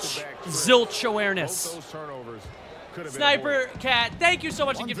Zilch. back-to-back trips. Zilch awareness. Both those turnovers Sniper Cat, thank you so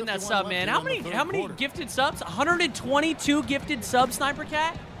much for gifting that sub, man. How many gifted subs? 122 gifted subs, Sniper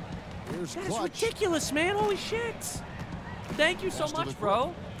Cat? That's ridiculous, man. Holy shit. Thank you so much,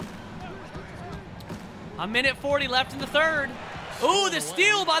 bro. A minute 40 left in the third. Ooh, the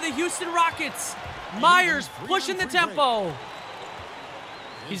steal by the Houston Rockets. Myers pushing the tempo.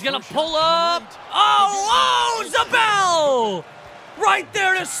 He's going to pull up. Oh, Zabel! Right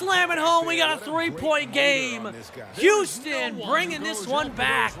there to slam it home. We got a 3-point game. Houston bringing this one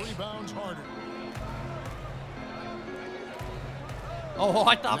back. Oh,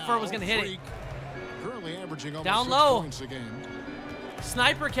 I thought Fur was going to hit it. Down low.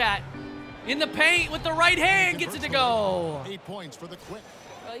 Sniper Cat in the paint with the right hand gets it to go. 8 points for the Quick.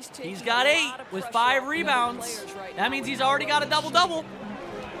 He's got 8 with 5 rebounds. That means he's already got a double-double.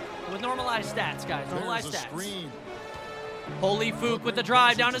 With normalized stats, guys. Normalized stats. Holy Fook with the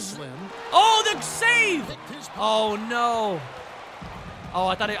drive down to Slim. Oh, the save! Oh no! Oh,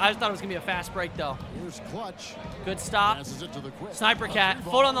 I thought it was gonna be a fast break though. Here's Clutch. Good stop. Sniper Cat,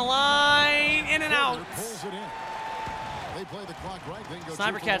 foot on the line, in and out.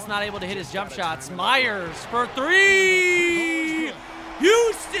 Sniper Cat's not able to hit his jump shots. Myers for 3.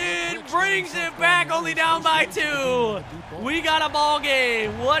 Houston brings it back, only down by 2. We got a ball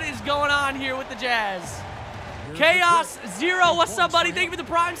game. What is going on here with the Jazz? Chaos Zero, what's up, buddy? Thank you for the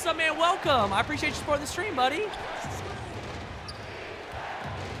Prime sub, man. Welcome. I appreciate you supporting the stream, buddy.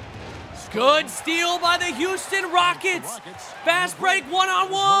 Good steal by the Houston Rockets. Fast break,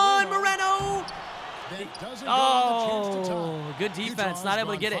 one-on-one. Moreno. Oh, good defense. Not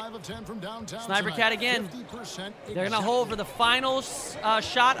able to get it. Sniper Cat again. They're going to hold for the final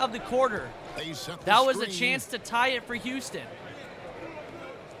shot of the quarter. That was a chance to tie it for Houston.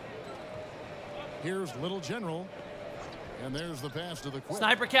 Here's Little General. And there's the pass to the Quick.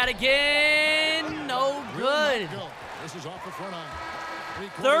 Sniper Cat again. No good. This is off the front eye.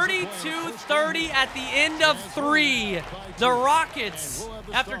 32-30 at the end of 3. The Rockets,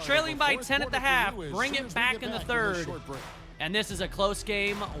 after trailing by 10 at the half, bring it back in the third. And this is a close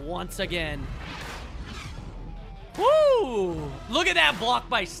game once again. Woo! Look at that block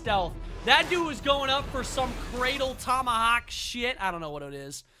by Stealth. That dude was going up for some cradle tomahawk shit. I don't know what it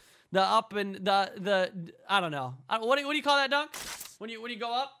is. The up and the I don't know. What do you call that dunk? When you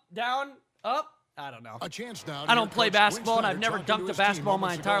go up, down, up? I don't know. A chance now. I don't play basketball, and I've never dunked a basketball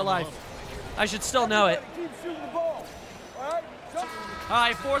my entire life. I should still know it. All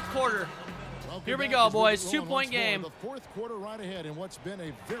right, fourth quarter. Here we go, boys. 2-point game. The fourth quarter right ahead in what's been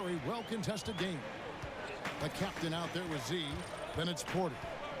a very well-contested game. The captain out there with Z. Then it's Porter.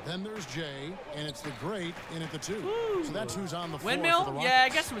 Then there's Jay, and it's the great in at the 2. Ooh. So that's who's on the floor. Windmill? Yeah, I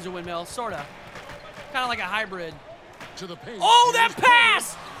guess it was a windmill, sort of. Kind of like a hybrid. To the paint. Oh, that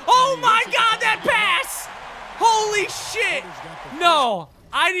pass! Oh my God, that pass! Holy shit! No,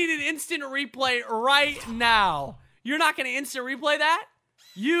 I need an instant replay right now. You're not going to instant replay that?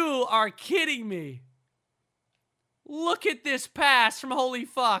 You are kidding me. Look at this pass from Holy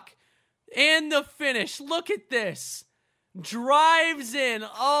Fuck. And the finish. Look at this. Drives in.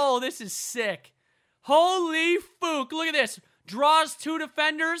 Oh, this is sick. Holy Fook. Look at this. Draws 2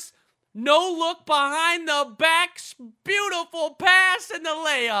 defenders. No look behind the back. Beautiful pass and the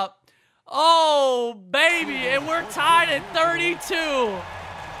layup. Oh, baby. And we're tied at 32.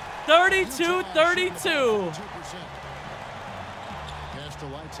 32-32.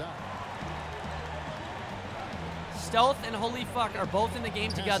 Stealth and Holy Fuck are both in the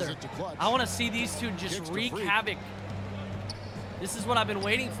game together. I want to see these two just wreak havoc. This is what I've been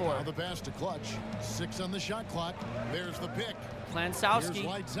waiting for. Now the pass to Clutch. 6 on the shot clock. There's the pick. Klansowski.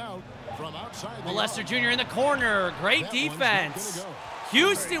 Lights out from outside. Molester Jr. in the corner. Great defense.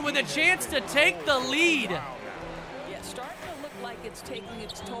 Houston with a chance to take the lead. Yeah, starting to look like it's taking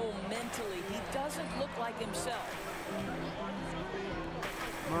its toll mentally. He doesn't look like himself.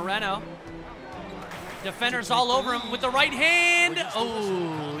 Moreno. Defenders all over him with the right hand.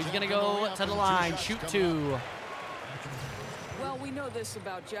 Oh, he's going to go to the line. Shoot 2. Well, we know this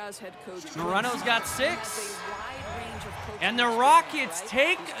about Jazz head coach. Moreno's got 6. And the Rockets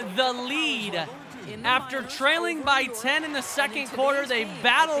take the lead. After trailing by 10 in the second quarter, they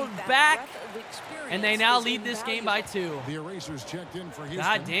battled back, and they now lead this game by 2.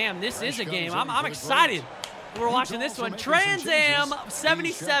 God damn, this is a game. I'm excited. We're watching this one. Trans Am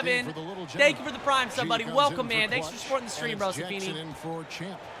 77. Thank you for the Prime, somebody. Welcome, man. Thanks for supporting the stream, bro, Safini.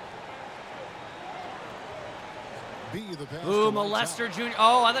 Ooh, Molester Jr.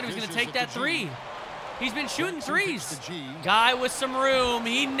 Oh, I thought he was going to take that 3. He's been shooting 3s. Guy with some room.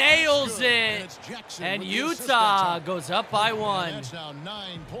 He nails it. And Utah goes up by 1. That's now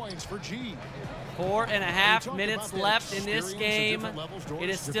 9 points for G. 4.5 minutes left in this game. It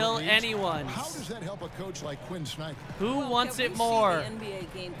is still anyone's. How does that help a coach like Quinn Snyder? Who wants it more? The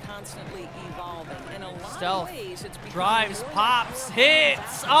NBA game constantly evolving. In a lot Stealth. of ways, it's becoming Drives, more pops, like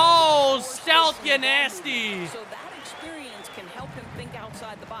hits. Oh, Stealth, you nasty. So that experience can help him think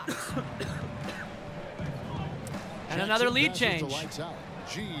outside the box. And another lead change.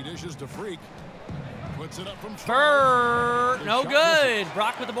 G dishes to Freak. Puts it up from Burr, no good.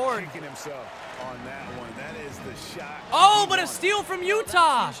 Brock with the board. Kicking himself on that one. That is the shot. Oh, but a steal from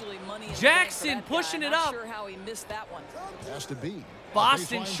Utah. Usually money in the bank for Jackson that guy. pushing it Not up. sure how he missed that one. Has to be.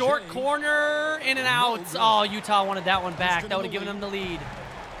 Boston short corner, in and out. Oh, Utah wanted that one back. That would have given them the lead.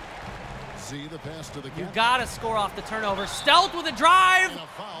 Z the pass to the You gotta score off the turnover. Stealth with a drive.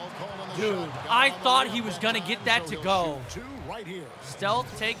 Dude, I thought he was gonna get that to go. Stealth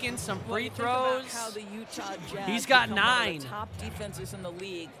taking some free throws. How the Utah Jazz He's got become one of 9. the top defenses in the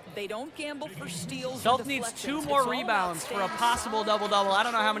league. They don't gamble for steals. or Stealth needs deflections. 2 more It's all rebounds about for a staying possible solid. double-double. I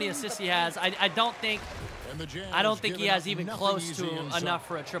don't know how many assists he has. I don't think he has even close to enough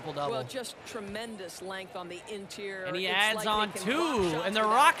for a triple-double. Well, just tremendous length on the interior. And he It's adds like on they can 2, block shots and the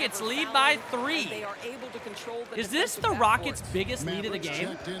without Rockets ever lead by fouling, 3. and they are able to control the Is this defensive the Rockets' backcourts. biggest lead of the game?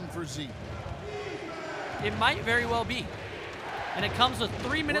 Checked in for Z. It might very well be. And it comes with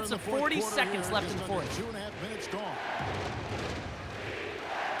 3 minutes and 40 seconds left in the fourth. 2.5 minutes gone.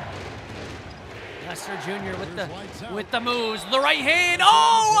 Lester Jr. with the moves. The right hand.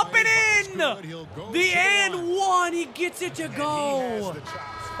 Oh, up and in! The and one. He gets it to go.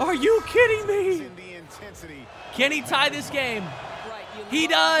 Are you kidding me? Can he tie this game? He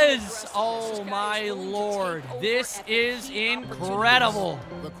does. Oh, my Lord. This is incredible.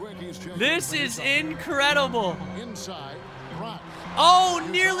 This is incredible. Inside. Oh,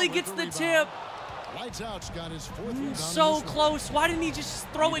 nearly gets the tip. Lights out's got his 4th rebound. So close. Why didn't he just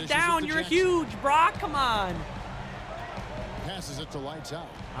throw it down? You're huge, Brock. Come on. Passes it to Lights out.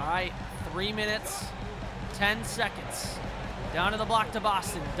 All right, 3 minutes, 10 seconds. Down to the block to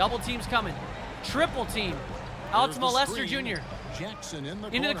Boston. Double team's coming. Triple team. Out to Lester Jr. Jackson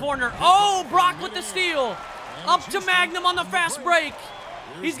into the corner. Oh, Brock with the steal. Up to Magnum on the fast break.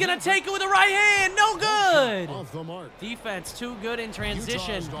 He's going to take it with the right hand. No good. Off the mark. Defense too good in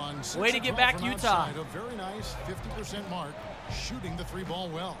transition. Way to get back Utah. A very nice 50% mark. Shooting the 3-ball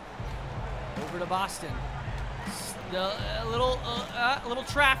well. Over to Boston. A little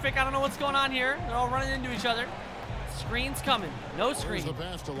traffic. I don't know what's going on here. They're all running into each other. Screen's coming. No screen. The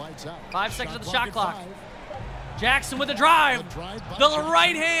pass to Lights out. 5 seconds of the shot clock. Jackson with the drive. The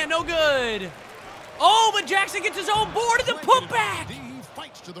right hand. No good. Oh, but Jackson gets his own board and the putback.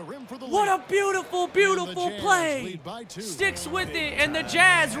 What a beautiful, beautiful play. Sticks with it, and the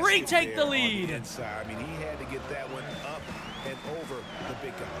Jazz retake the lead. I mean, he had to get that one up and over the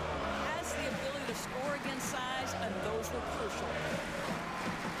big guy. Has the ability to score against size, and those were crucial.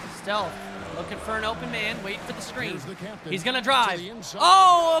 Stealth looking for an open man, waiting for the screen. He's gonna drive.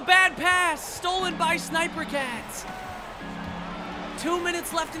 Oh, a bad pass, stolen by Sniper Cats. 2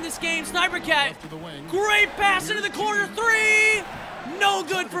 minutes left in this game. Sniper Cat, great pass into the corner 3. No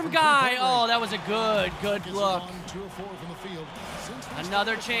good from Guy. Oh, that was a good look.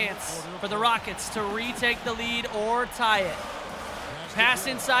 Another chance for the Rockets to retake the lead or tie it. Pass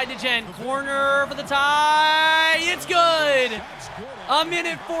inside to Jen. Corner for the tie. It's good. A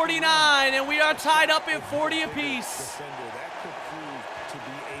minute 49, and we are tied up at 40 apiece.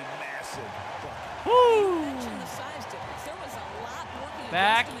 Woo!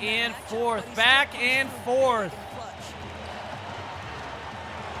 Back and forth. Back and forth.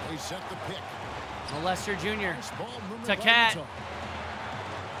 They set the pick. Lester Jr. to Cat.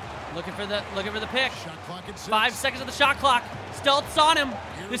 Looking for the pick. 5 seconds of the shot clock. Stealth's on him.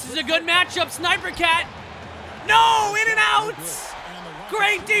 This is a good matchup. Sniper Cat. No, in and out.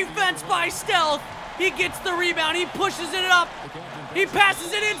 Great defense by Stealth. He gets the rebound. He pushes it up. He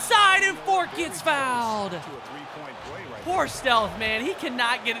passes it inside, and Fork gets fouled. Poor Stealth, man. He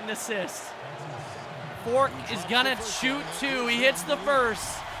cannot get an assist. Fork is gonna shoot 2. He hits the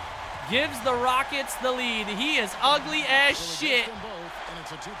first. Gives the Rockets the lead. He is ugly as shit.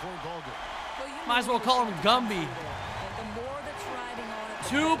 Might as well call him Gumby.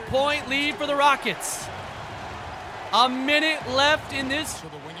 2-point lead for the Rockets. A minute left in this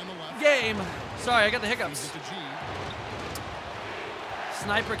game. Sorry, I got the hiccups.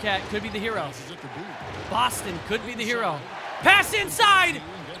 Sniper Cat could be the hero. Boston could be the hero. Pass inside.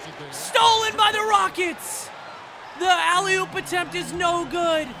 Stolen by the Rockets. The alley-oop attempt is no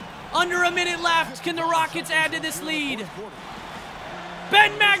good. Under a minute left. Can the Rockets add to this lead?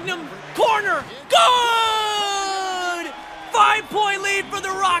 Ben Magnum, corner, good! 5-point lead for the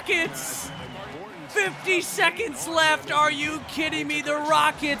Rockets. 50 seconds left. Are you kidding me? The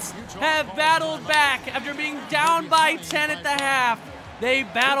Rockets have battled back after being down by 10 at the half. They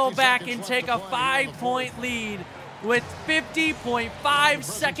battle back and take a 5-point lead with 50.5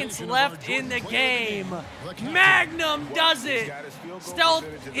 seconds left in the game. Magnum does it. Stealth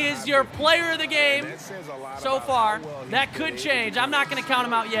is your player of the game so far. That could change. I'm not going to count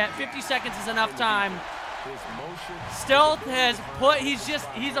him out yet. 50 seconds is enough time. Stealth has put, he's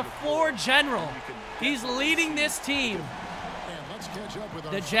a floor general. He's leading this team.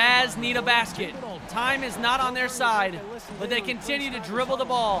 The Jazz need a basket. Time is not on their side, but they continue to dribble the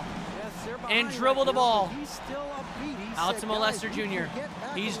ball and dribble the ball. Out to Molester Jr.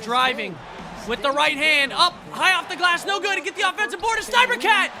 He's driving with the right hand. Up, high off the glass, no good to get the offensive board to Sniper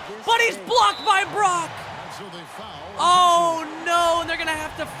Cat, but he's blocked by Brock. Oh no, they're gonna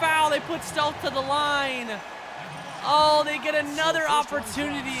have to foul. They put Stealth to the line. Oh, they get another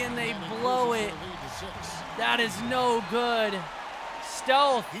opportunity and they blow it. That is no good.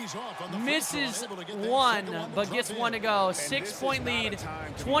 Stealth misses one, but gets one to go. 6-point lead,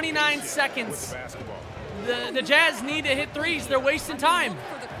 29 seconds. The Jazz need to hit threes. They're wasting time.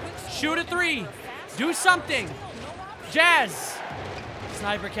 Shoot a three. Do something. Jazz.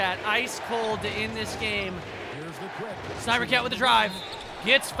 Sniper Cat ice cold to end this game. Sniper Cat with the drive.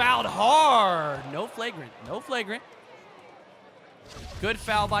 Gets fouled hard. No flagrant. No flagrant. Good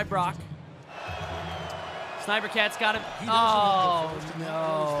foul by Brock. Sniper Cat's got it. Oh,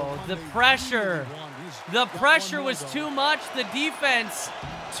 no. The pressure. The pressure was too much. The defense,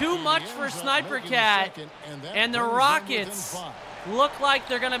 too much for Sniper Cat. And the Rockets look like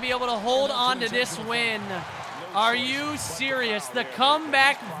they're going to be able to hold on to this win. Are you serious? The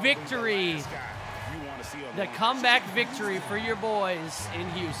comeback victory. The comeback victory for your boys in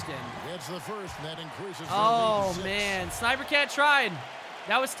Houston. Oh, man. Sniper Cat tried.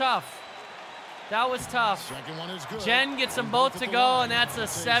 That was tough. That was tough. Jen gets them both to go, and that's a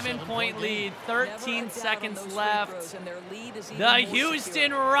 7-point lead. 13 seconds left. The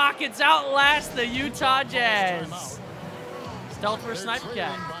Houston Rockets outlast the Utah Jazz. Stealth for Sniper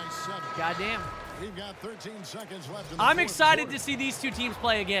Cat. Goddamn. I'm excited to see these two teams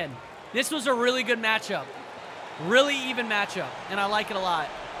play again. This was a really good matchup. Really even matchup, and I like it a lot.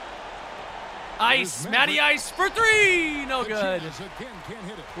 Ice, Matty Ice for three, no good.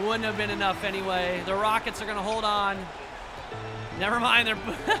 Wouldn't have been enough anyway. The Rockets are gonna hold on. Never mind,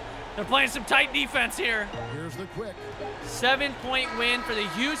 they're playing some tight defense here. 7-point win for the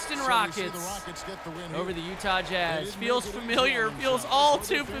Houston Rockets over the Utah Jazz. Feels familiar, feels all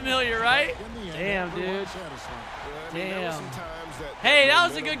too familiar, right? Damn, dude. Damn. Hey, that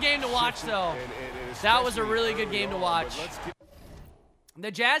was a good game to watch, though. That was a really good game to watch. The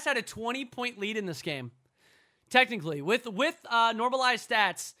Jazz had a 20-point lead in this game. Technically, with normalized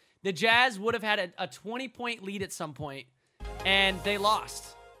stats, the Jazz would have had a 20-point lead at some point, and they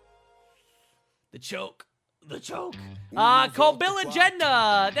lost. The choke. The choke. Kobilla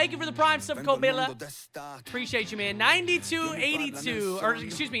Agenda. Thank you for the prime sub, Kobilla. Appreciate you, man. 92-82, or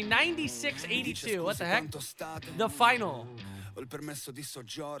excuse me, 96-82. What the heck? The final.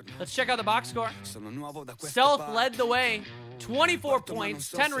 Let's check out the box score. Stealth led the way. 24 points,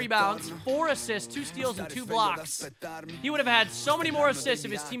 10 rebounds, 4 assists, 2 steals, and 2 blocks. He would have had so many more assists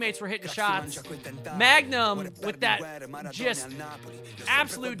if his teammates were hitting shots. Magnum with that just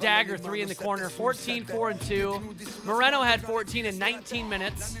absolute dagger 3 in the corner, 14, 4, and 2. Moreno had 14 in 19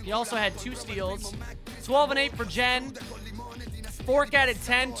 minutes. He also had 2 steals. 12 and 8 for Jen. Fork added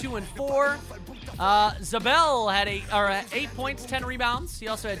 10, 2 and 4. Zabel had 8 points, 10 rebounds. He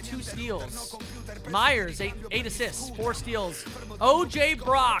also had 2 steals. Myers, 8 assists, 4 steals. OJ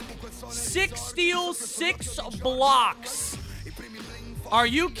Brock, 6 steals, 6 blocks. Are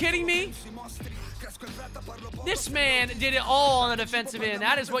you kidding me? This man did it all on the defensive end.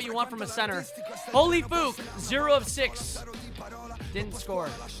 That is what you want from a center. Holy Fook, 0 of 6. Didn't score.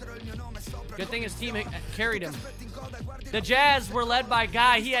 Good thing his team carried him. The Jazz were led by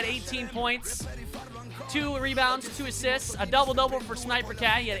Guy. He had 18 points, 2 rebounds, 2 assists, a double-double for Sniper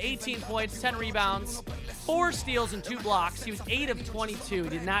Cat. He had 18 points, 10 rebounds, 4 steals, and 2 blocks. He was 8 of 22.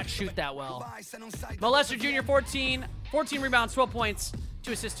 Did not shoot that well. Molester Jr., 14 rebounds, 12 points,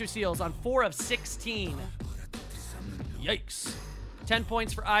 2 assists, 2 steals on 4 of 16. Yikes. 10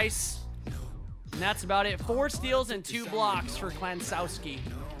 points for Ice. And that's about it. 4 steals and 2 blocks for Klansowski.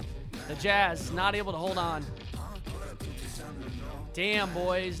 The Jazz not able to hold on. Damn,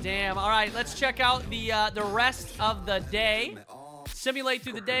 boys, damn. All right, let's check out the rest of the day. Simulate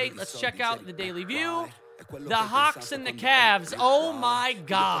through the day. Let's check out the daily view. The Hawks and the Cavs. Oh, my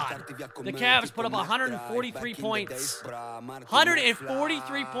God. The Cavs put up 143 points.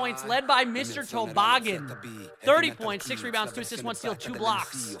 143 points, led by Mr. Toboggan. 30 points, 6 rebounds, 2 assists, 1 steal, 2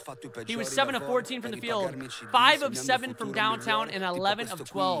 blocks. He was 7 of 14 from the field, 5 of 7 from downtown, and 11 of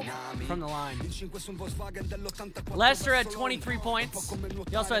 12 from the line. Lester had 23 points.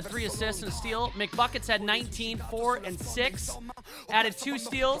 He also had 3 assists and a steal. McBuckets had 19, 4, and 6. Added 2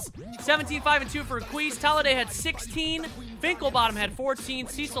 steals. 17, 5, and 2 for Queese. Talladay had 16. Finkelbottom had 14.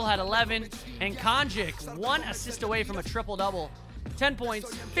 Cecil had 11. And Konjic, 1 assist away from a triple-double. 10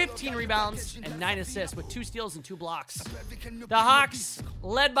 points, 15 rebounds, and 9 assists with 2 steals and 2 blocks. The Hawks,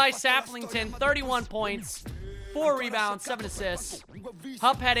 led by Saplington, 31 points, 4 rebounds, 7 assists.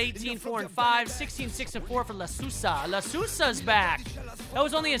 Hupp had 18, 4, and 5, 16, 6, and 4 for La Sousa. La Sousa's back. That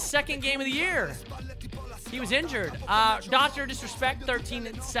was only his 2nd game of the year. He was injured. Dr. Disrespect,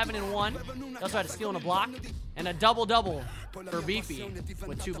 13, 7, and 1. He also had a steal and a block. And a double-double for Beefy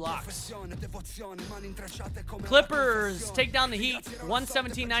with 2 blocks. Clippers take down the Heat,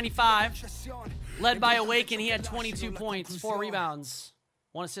 117-95. Led by Awaken, he had 22 points, 4 rebounds,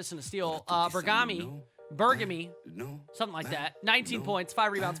 1 assist and a steal. Bergamy, something like that. 19 points,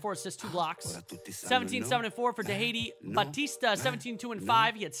 5 rebounds, 4 assists, 2 blocks. 17, 7, and 4 for Dehady. Batista, 17, 2, and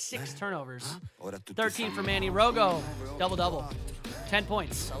 5. He had 6 turnovers. 13 for Manny Rogo, double-double. 10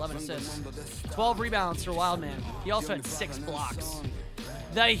 points, 11 assists. 12 rebounds for Wildman. He also had 6 blocks.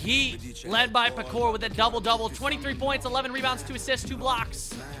 The Heat, led by Pecor with a double-double. 23 points, 11 rebounds, 2 assists, 2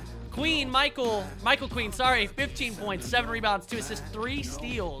 blocks. Michael Queen, 15 points, 7 rebounds, 2 assists, 3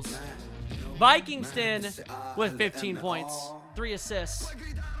 steals. Vikingston with 15 points, 3 assists,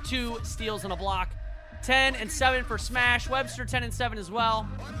 2 steals and a block. 10 and 7 for Smash. Webster 10 and 7 as well.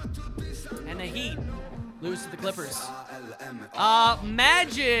 And the Heat lose to the Clippers.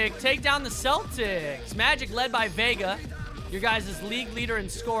 Magic take down the Celtics. Magic led by Vega, your guys' league leader in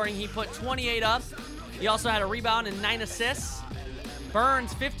scoring. He put 28 up. He also had a rebound and 9 assists.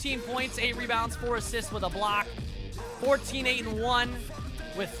 Burns 15 points, 8 rebounds, 4 assists with a block. 14, 8, and 1.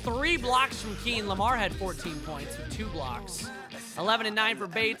 With 3 blocks from Keen. Lamar had 14 points with 2 blocks. 11 and 9 for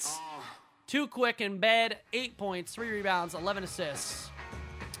Bates. 2 quick in bed. 8 points, 3 rebounds, 11 assists.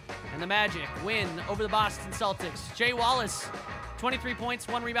 And the Magic win over the Boston Celtics. Jay Wallace, 23 points,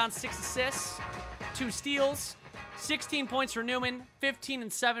 1 rebound, 6 assists, 2 steals. 16 points for Newman. 15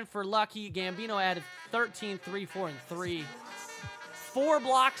 and 7 for Lucky. Gambino added 13, 3, 4, and 3. 4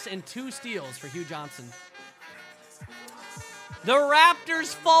 blocks and 2 steals for Hugh Johnson. The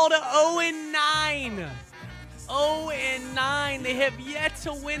Raptors fall to 0-9. 0-9. They have yet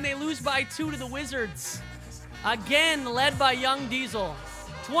to win. They lose by 2 to the Wizards. Again, led by Young Diesel.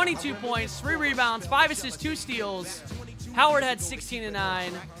 22 points, 3 rebounds, 5 assists, 2 steals. Howard had 16 and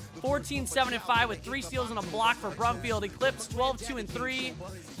 9. 14, 7, and 5 with 3 steals and a block for Brumfield. Eclipse 12, 2, and 3.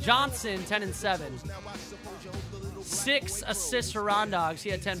 Johnson 10 and 7. 6 assists for Rondogs.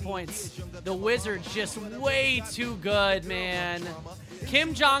 He had 10 points. The Wizards just way too good, man.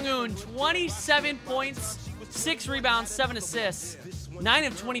 Kim Jong-un, 27 points, 6 rebounds, 7 assists. 9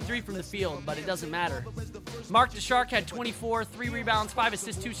 of 23 from the field, but it doesn't matter. Mark the Shark had 24, 3 rebounds, 5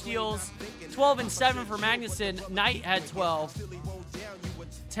 assists, 2 steals. 12 and 7 for Magnuson. Knight had 12.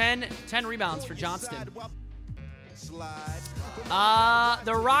 10 rebounds for Johnston.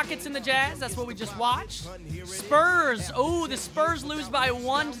 The Rockets and the Jazz, that's what we just watched. Spurs, oh, the Spurs lose by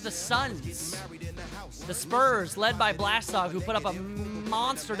 1 to the Suns. The Spurs, led by Blastdog, who put up a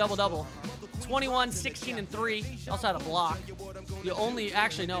monster double-double. 21, 16, and 3. He also had a block.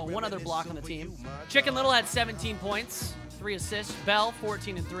 One other block on the team. Chicken Little had 17 points, 3 assists. Bell,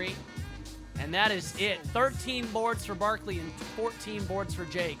 14 and 3. And that is it. 13 boards for Barkley and 14 boards for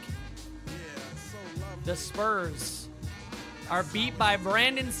Jake. The Spurs are beat by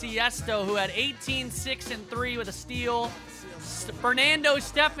Brandon Siesto, who had 18, 6, and 3 with a steal. Fernando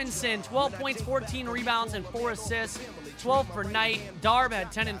Stephenson, 12 points, 14 rebounds, and 4 assists. 12 for Knight. Darb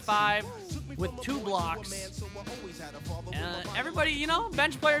had 10 and 5 with 2 blocks. Everybody,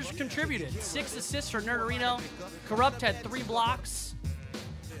 bench players contributed. 6 assists for Nerderino. Corrupt had 3 blocks.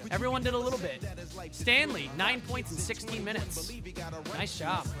 Everyone did a little bit. Stanley, 9 points in 16 minutes. Nice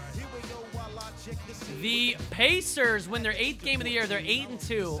job. The Pacers win their 8th game of the year. They're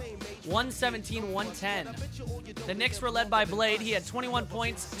 8-2, 117-110. The Knicks were led by Blade. He had 21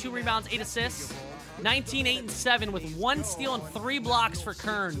 points, 2 rebounds, 8 assists. 19, 8, and 7 with 1 steal and 3 blocks for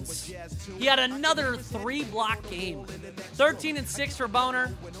Kearns. He had another 3-block game. 13 and 6 for Boner.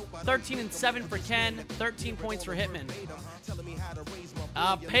 13 and 7 for Ken. 13 points for Hitman.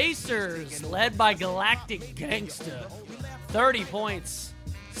 Pacers led by Galactic Gangsta. 30 points.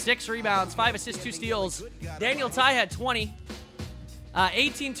 6 rebounds, 5 assists, 2 steals. Daniel Ty had 20.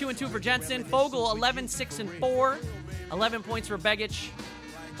 18, 2 and 2 for Jensen. Fogel, 11, 6 and 4. 11 points for Begic.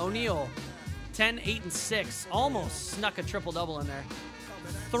 O'Neal, 10, 8 and 6. Almost snuck a triple-double in there.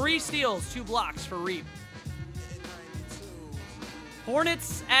 3 steals, 2 blocks for Reap.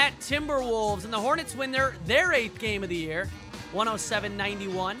 Hornets at Timberwolves, and the Hornets win their 8th game of the year,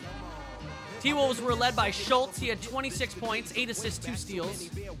 107-91. T-Wolves were led by Schultz. He had 26 points, 8 assists, 2 steals.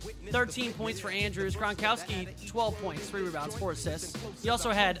 13 points for Andrews. Gronkowski, 12 points, 3 rebounds, 4 assists. He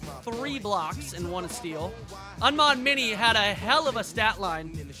also had 3 blocks and 1 steal. Unmod Mini had a hell of a stat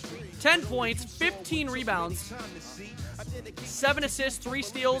line. 10 points, 15 rebounds, 7 assists, 3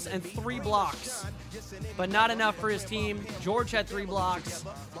 steals, and 3 blocks. But not enough for his team. George had 3 blocks.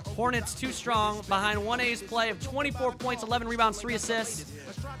 Hornets too strong behind 1A's play of 24 points, 11 rebounds, 3 assists.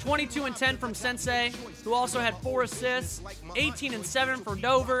 22 and 10 from Sensei, who also had 4 assists. 18 and 7 for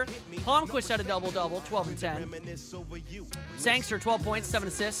Dover. Palmquist had a double-double, 12 and 10. Sangster, 12 points, 7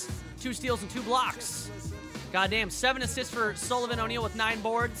 assists, 2 steals, and 2 blocks. Goddamn, 7 assists for Sullivan O'Neal with 9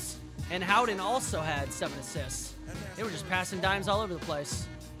 boards. And Howden also had 7 assists. They were just passing dimes all over the place.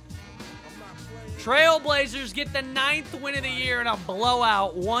 Trailblazers get the 9th win of the year in a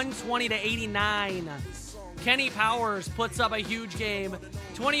blowout, 120-89. Kenny Powers puts up a huge game.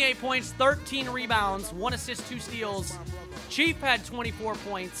 28 points, 13 rebounds, 1 assist, 2 steals. Chief had 24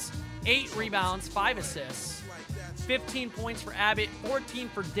 points, 8 rebounds, 5 assists. 15 points for Abbott, 14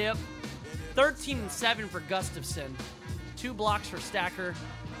 for Dip, 13 and 7 for Gustafson. 2 blocks for Stacker,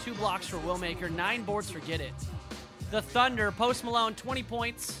 2 blocks for Willmaker, 9 boards for Get It. The Thunder, Post Malone, 20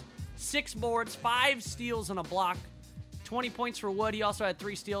 points, 6 boards, 5 steals, and a block. 20 points for Wood. He also had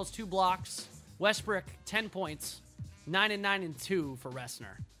 3 steals, 2 blocks. Westbrook, 10 points, 9 and 9 and 2 for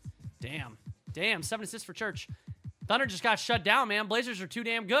Ressner. Damn, 7 assists for Church. Thunder just got shut down, man. Blazers are too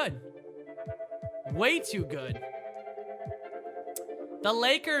damn good. Way too good. The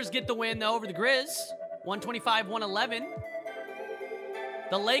Lakers get the win, though, over the Grizz. 125-111.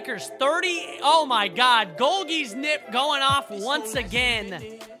 The Lakers, 30. Oh, my God. Golgi's nip going off once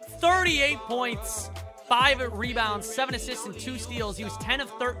again. 38 points, 5 rebounds, 7 assists, and 2 steals. He was 10 of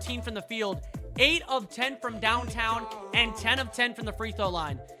 13 from the field, 8 of 10 from downtown, and 10 of 10 from the free throw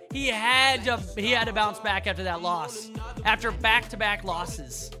line. He had to bounce back after that loss. After back-to-back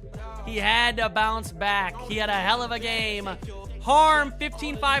losses, he had to bounce back. He had a hell of a game. Harm,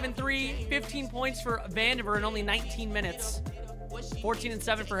 15, 5 and 3, 15 points for Vandiver in only 19 minutes. 14 and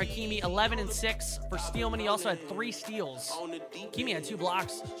 7 for Hakimi, 11 and 6 for Steelman. He also had 3 steals. Hakimi had 2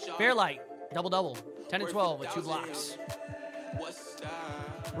 blocks. Fairlight, double-double, 10 and 12 with 2 blocks.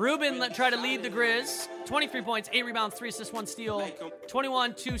 Rubin tried to lead the Grizz. 23 points, 8 rebounds, 3 assists, 1 steal.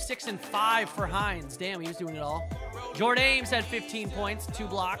 21, 2, 6, and 5 for Hines. Damn, he was doing it all. Jordan Ames had 15 points, 2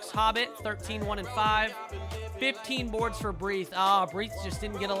 blocks. Hobbit, 13, 1 and 5. 15 boards for Breath. Breath just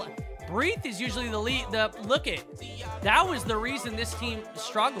didn't get a lot. Breath is usually the lead. Look at that was the reason this team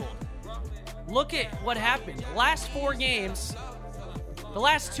struggled. Look at what happened. The last 4 games, the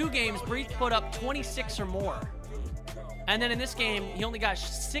last 2 games, Breath put up 26 or more. And then in this game, he only got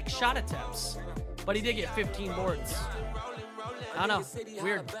 6 shot attempts, but he did get 15 boards. I don't know.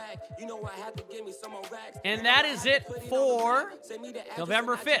 Weird. And that is it for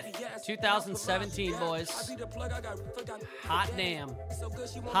November 5th, 2017, boys. Hot damn.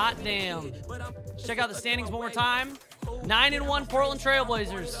 Hot damn. Check out the standings one more time. 9-1 Portland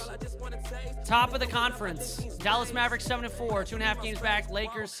Trailblazers. Top of the conference. Dallas Mavericks 7-4, 2.5 games back.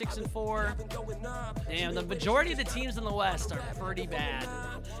 Lakers 6-4. Damn, the majority of the teams in the West are pretty bad.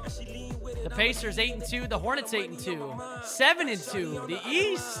 The Pacers 8-2, the Hornets 8-2, 7-2. The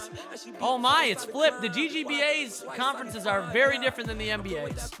East, oh my, it's flipped. The GGBA's conferences are very different than the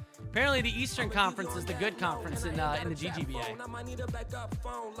NBA's. Apparently, the Eastern Conference is the good conference in the GGBA.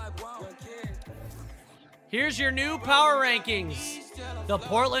 Here's your new power rankings. The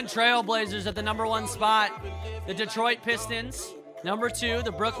Portland Trailblazers at the #1 spot. The Detroit Pistons, #2.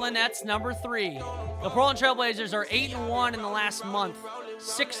 The Brooklyn Nets, #3. The Portland Trailblazers are 8-1 in the last month,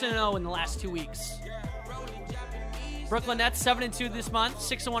 6-0 in the last 2 weeks. Brooklyn Nets 7-2 this month,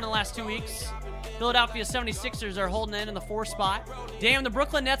 6-1 in the last 2 weeks. Philadelphia 76ers are holding in the 4th spot. Damn, the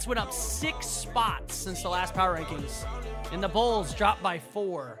Brooklyn Nets went up 6 spots since the last power rankings. And the Bulls dropped by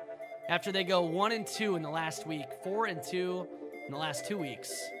 4 after they go 1-2 in the last week, 4-2 in the last 2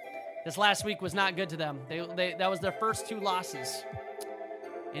 weeks. This last week was not good to them. That was their first 2 losses.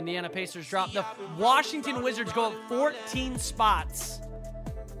 Indiana Pacers dropped. The Washington Wizards go up 14 spots.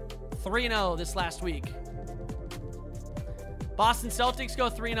 3-0 this last week. Boston Celtics go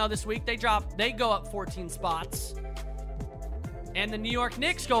 3-0 this week. They go up 14 spots. And the New York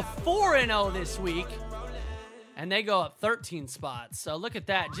Knicks go 4-0 this week. And they go up 13 spots. So look at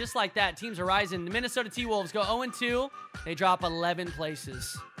that. Just like that, teams are rising. The Minnesota T-Wolves go 0-2. They drop 11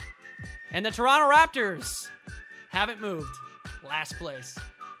 places. And the Toronto Raptors haven't moved. Last place.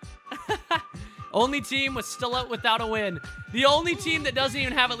 Only team was still out without a win. The only team that doesn't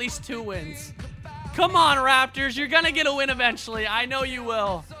even have at least 2 wins. Come on, Raptors. You're going to get a win eventually. I know you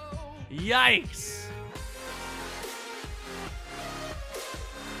will. Yikes.